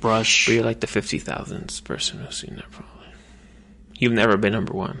so much brush. But you're like the 50,000th person who's seen that, probably. You've never been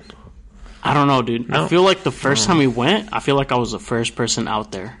number one. I don't know, dude. No. I feel like the first time we went, I feel like I was the first person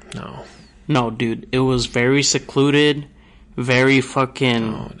out there. No, dude. It was very secluded. Very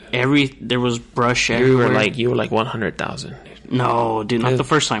fucking... there was brush everywhere. You were like 100,000. No, dude. Not the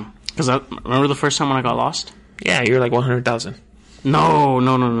first time. Because remember the first time when I got lost? Yeah, you were like 100,000. No.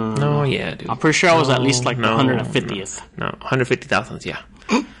 No, yeah, dude. I'm pretty sure I was at least like the 150th. No, 150,000th, yeah.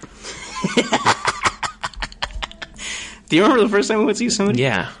 Do you remember the first time we went to Yosemite?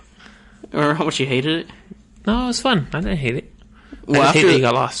 Yeah. Or how much you hated it? No, it was fun. I didn't hate it. Well, I didn't hate that you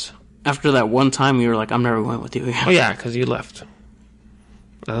got lost. After that one time, you were like, I'm never going with you again. Oh, yeah, because you left.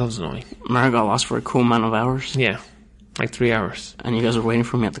 That was annoying. Remember I got lost for a cool amount of hours? Yeah. Like 3 hours. And you guys were waiting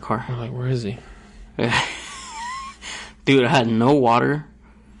for me at the car. I'm like, where is he? Dude, I had no water,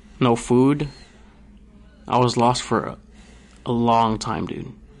 no food. I was lost for a long time,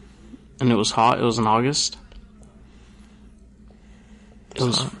 dude. And it was hot. It was in August. It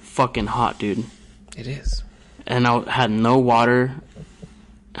was fucking hot, dude. It is. And I had no water.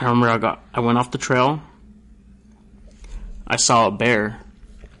 I remember I went off the trail. I saw a bear.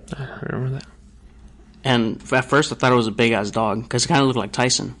 I remember that. And at first I thought it was a big-ass dog because it kind of looked like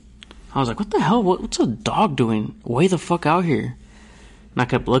Tyson. I was like, what the hell? What's a dog doing way the fuck out here? And I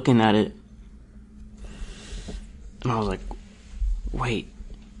kept looking at it. And I was like, wait,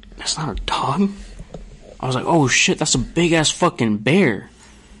 that's not a dog? I was like, oh shit, that's a big-ass fucking bear.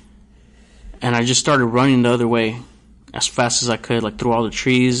 And I just started running the other way as fast as I could, like through all the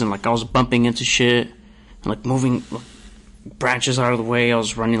trees. And like I was bumping into shit. And like moving branches out of the way. I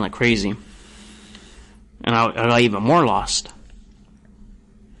was running like crazy. And I got even more lost.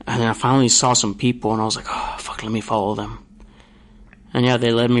 And then I finally saw some people, and I was like, oh, fuck, let me follow them. And yeah,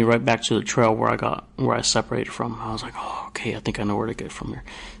 they led me right back to the trail where I separated from. I was like, oh, okay, I think I know where to get from here.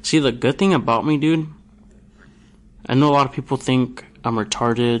 See, the good thing about me, dude, I know a lot of people think I'm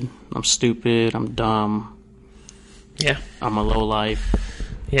retarded, I'm stupid, I'm dumb. Yeah. I'm a lowlife.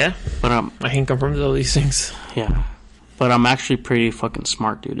 Yeah. But I can confirm all these things. Yeah. But I'm actually pretty fucking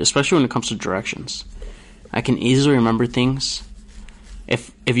smart, dude, especially when it comes to directions. I can easily remember things.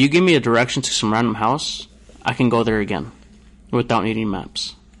 If you give me a direction to some random house, I can go there again without needing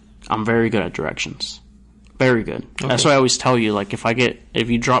maps. I'm very good at directions. Very good. Okay. That's why I always tell you, like, if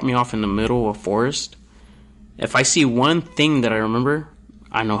you drop me off in the middle of a forest, if I see one thing that I remember,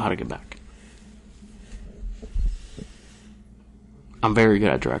 I know how to get back. I'm very good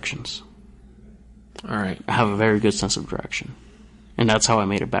at directions. All right. I have a very good sense of direction. And that's how I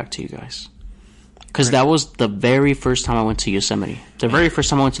made it back to you guys. Because that was the very first time I went to Yosemite. The very first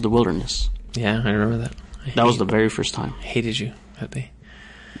time I went to the wilderness. Yeah, I remember that. That was the very first time. Hated you that day.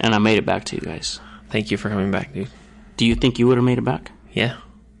 And I made it back to you guys. Thank you for coming back, dude. Do you think you would have made it back? Yeah.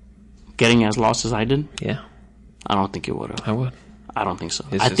 Getting as lost as I did? Yeah. I don't think you would have. I would. I don't think so.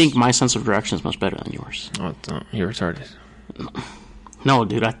 I think my sense of direction is much better than yours. Oh, it's not. You're retarded. No,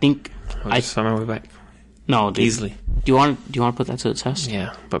 dude, I think... I just found my way back. No, dude. Easily. Do you want to put that to the test?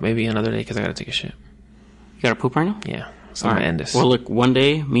 Yeah, but maybe another day because I gotta take a shit. You gotta poop right now? Yeah. So I'm gonna end this. Well, look, one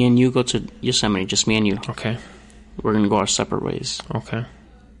day, me and you go to Yosemite. Just me and you. Okay. We're gonna go our separate ways. Okay.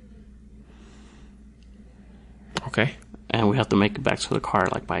 Okay. And we have to make it back to the car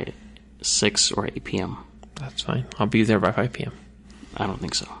like by 6 or 8 p.m. That's fine. I'll be there by 5 p.m. I don't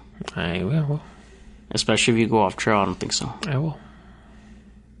think so. I will. Especially if you go off trail, I don't think so. I will.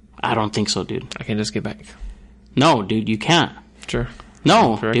 I don't think so, dude. I can just get back. No, dude, you can't. Sure.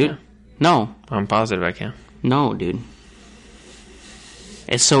 No, sure dude. No. I'm positive I can. No, dude.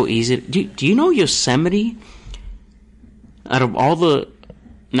 It's so easy. Do you know Yosemite, out of all the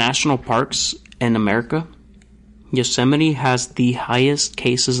national parks in America, Yosemite has the highest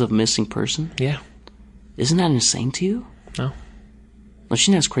cases of missing person? Yeah. Isn't that insane to you? No. Don't you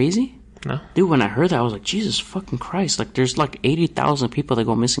think that's crazy? No. Dude, when I heard that, I was like, Jesus fucking Christ. Like, there's like 80,000 people that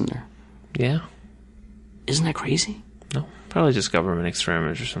go missing there. Yeah. Isn't that crazy? No. Probably just government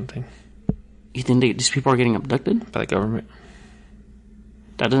experiments or something. You think these people are getting abducted? By the government.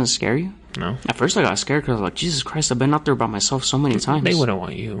 That doesn't scare you? No. At first I got scared because I was like, Jesus Christ, I've been out there by myself so many times. They wouldn't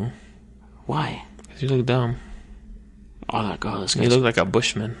want you. Why? Because you look dumb. Oh, God, this You look like a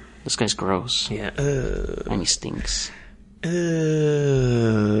bushman. This guy's gross. Yeah. And he stinks. Alright,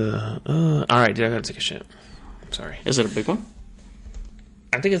 dude, I gotta take a shit. I'm sorry. Is it a big one?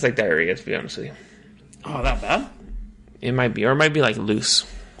 I think it's like diarrhea, to be honest with you. Oh, that bad? It might be. Or it might be like loose.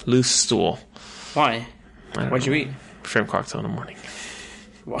 Loose stool. Why? What'd you eat? Shrimp cocktail in the morning.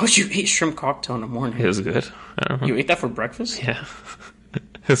 Why would you eat shrimp cocktail in the morning? It was good. I don't know. You ate that for breakfast? Yeah.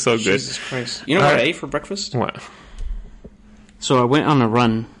 It's so good. Jesus Christ. You know what I ate for breakfast? What? So I went on a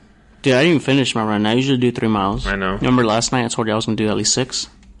run. Dude, I didn't even finish my run. I usually do 3 miles. I know. Remember last night I told you I was going to do at least 6?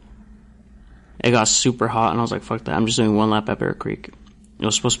 It got super hot and I was like, fuck that. I'm just doing 1 lap at Bear Creek. It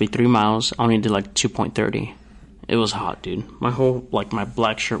was supposed to be 3 miles. I only did like 2.30. It was hot, dude. My whole, like, my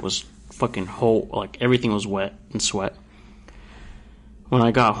black shirt was fucking whole, like, everything was wet and sweat. When I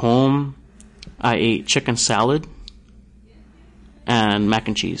got home, I ate chicken salad and mac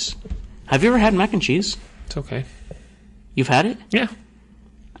and cheese. Have you ever had mac and cheese? It's okay. You've had it? Yeah.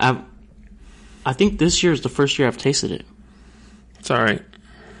 I think this year is the first year I've tasted it. It's alright.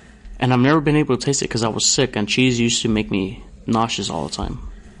 And I've never been able to taste it because I was sick, and cheese used to make me nauseous all the time.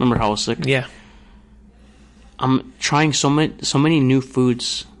 Remember how I was sick? Yeah. I'm trying so many new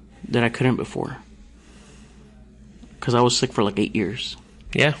foods that I couldn't before. Because I was sick for like 8 years.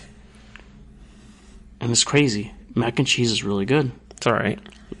 Yeah. And it's crazy. Mac and cheese is really good. It's alright.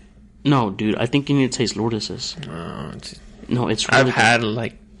 No, dude, I think you need to taste Lourdes's. No, it's really I've good. had,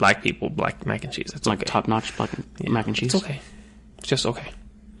 like, black people, black mac and cheese. It's like okay. top-notch mac and cheese? It's okay. It's just okay.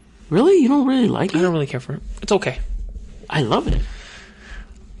 Really? You don't really like it? I don't really care for it. It's okay. I love it.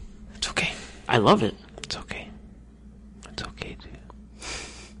 It's okay. I love it. It's okay. It's okay, dude.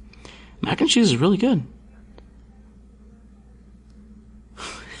 Mac and cheese is really good.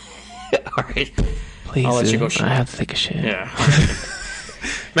 All right. Please, I'll let you go shit. I have to take a shit. Yeah.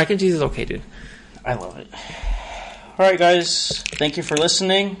 Mac and cheese is okay, dude. I love it. All right, guys. Thank you for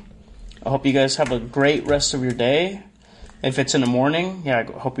listening. I hope you guys have a great rest of your day. If it's in the morning, I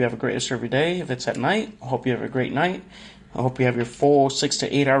hope you have a great rest of your day. If it's at night, I hope you have a great night. I hope you have your full 6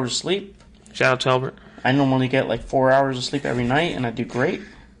 to 8 hours of sleep. Shout out to Albert. I normally get like 4 hours of sleep every night, and I do great.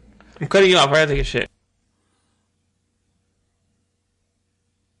 I'm cutting you off. I have to take a shit.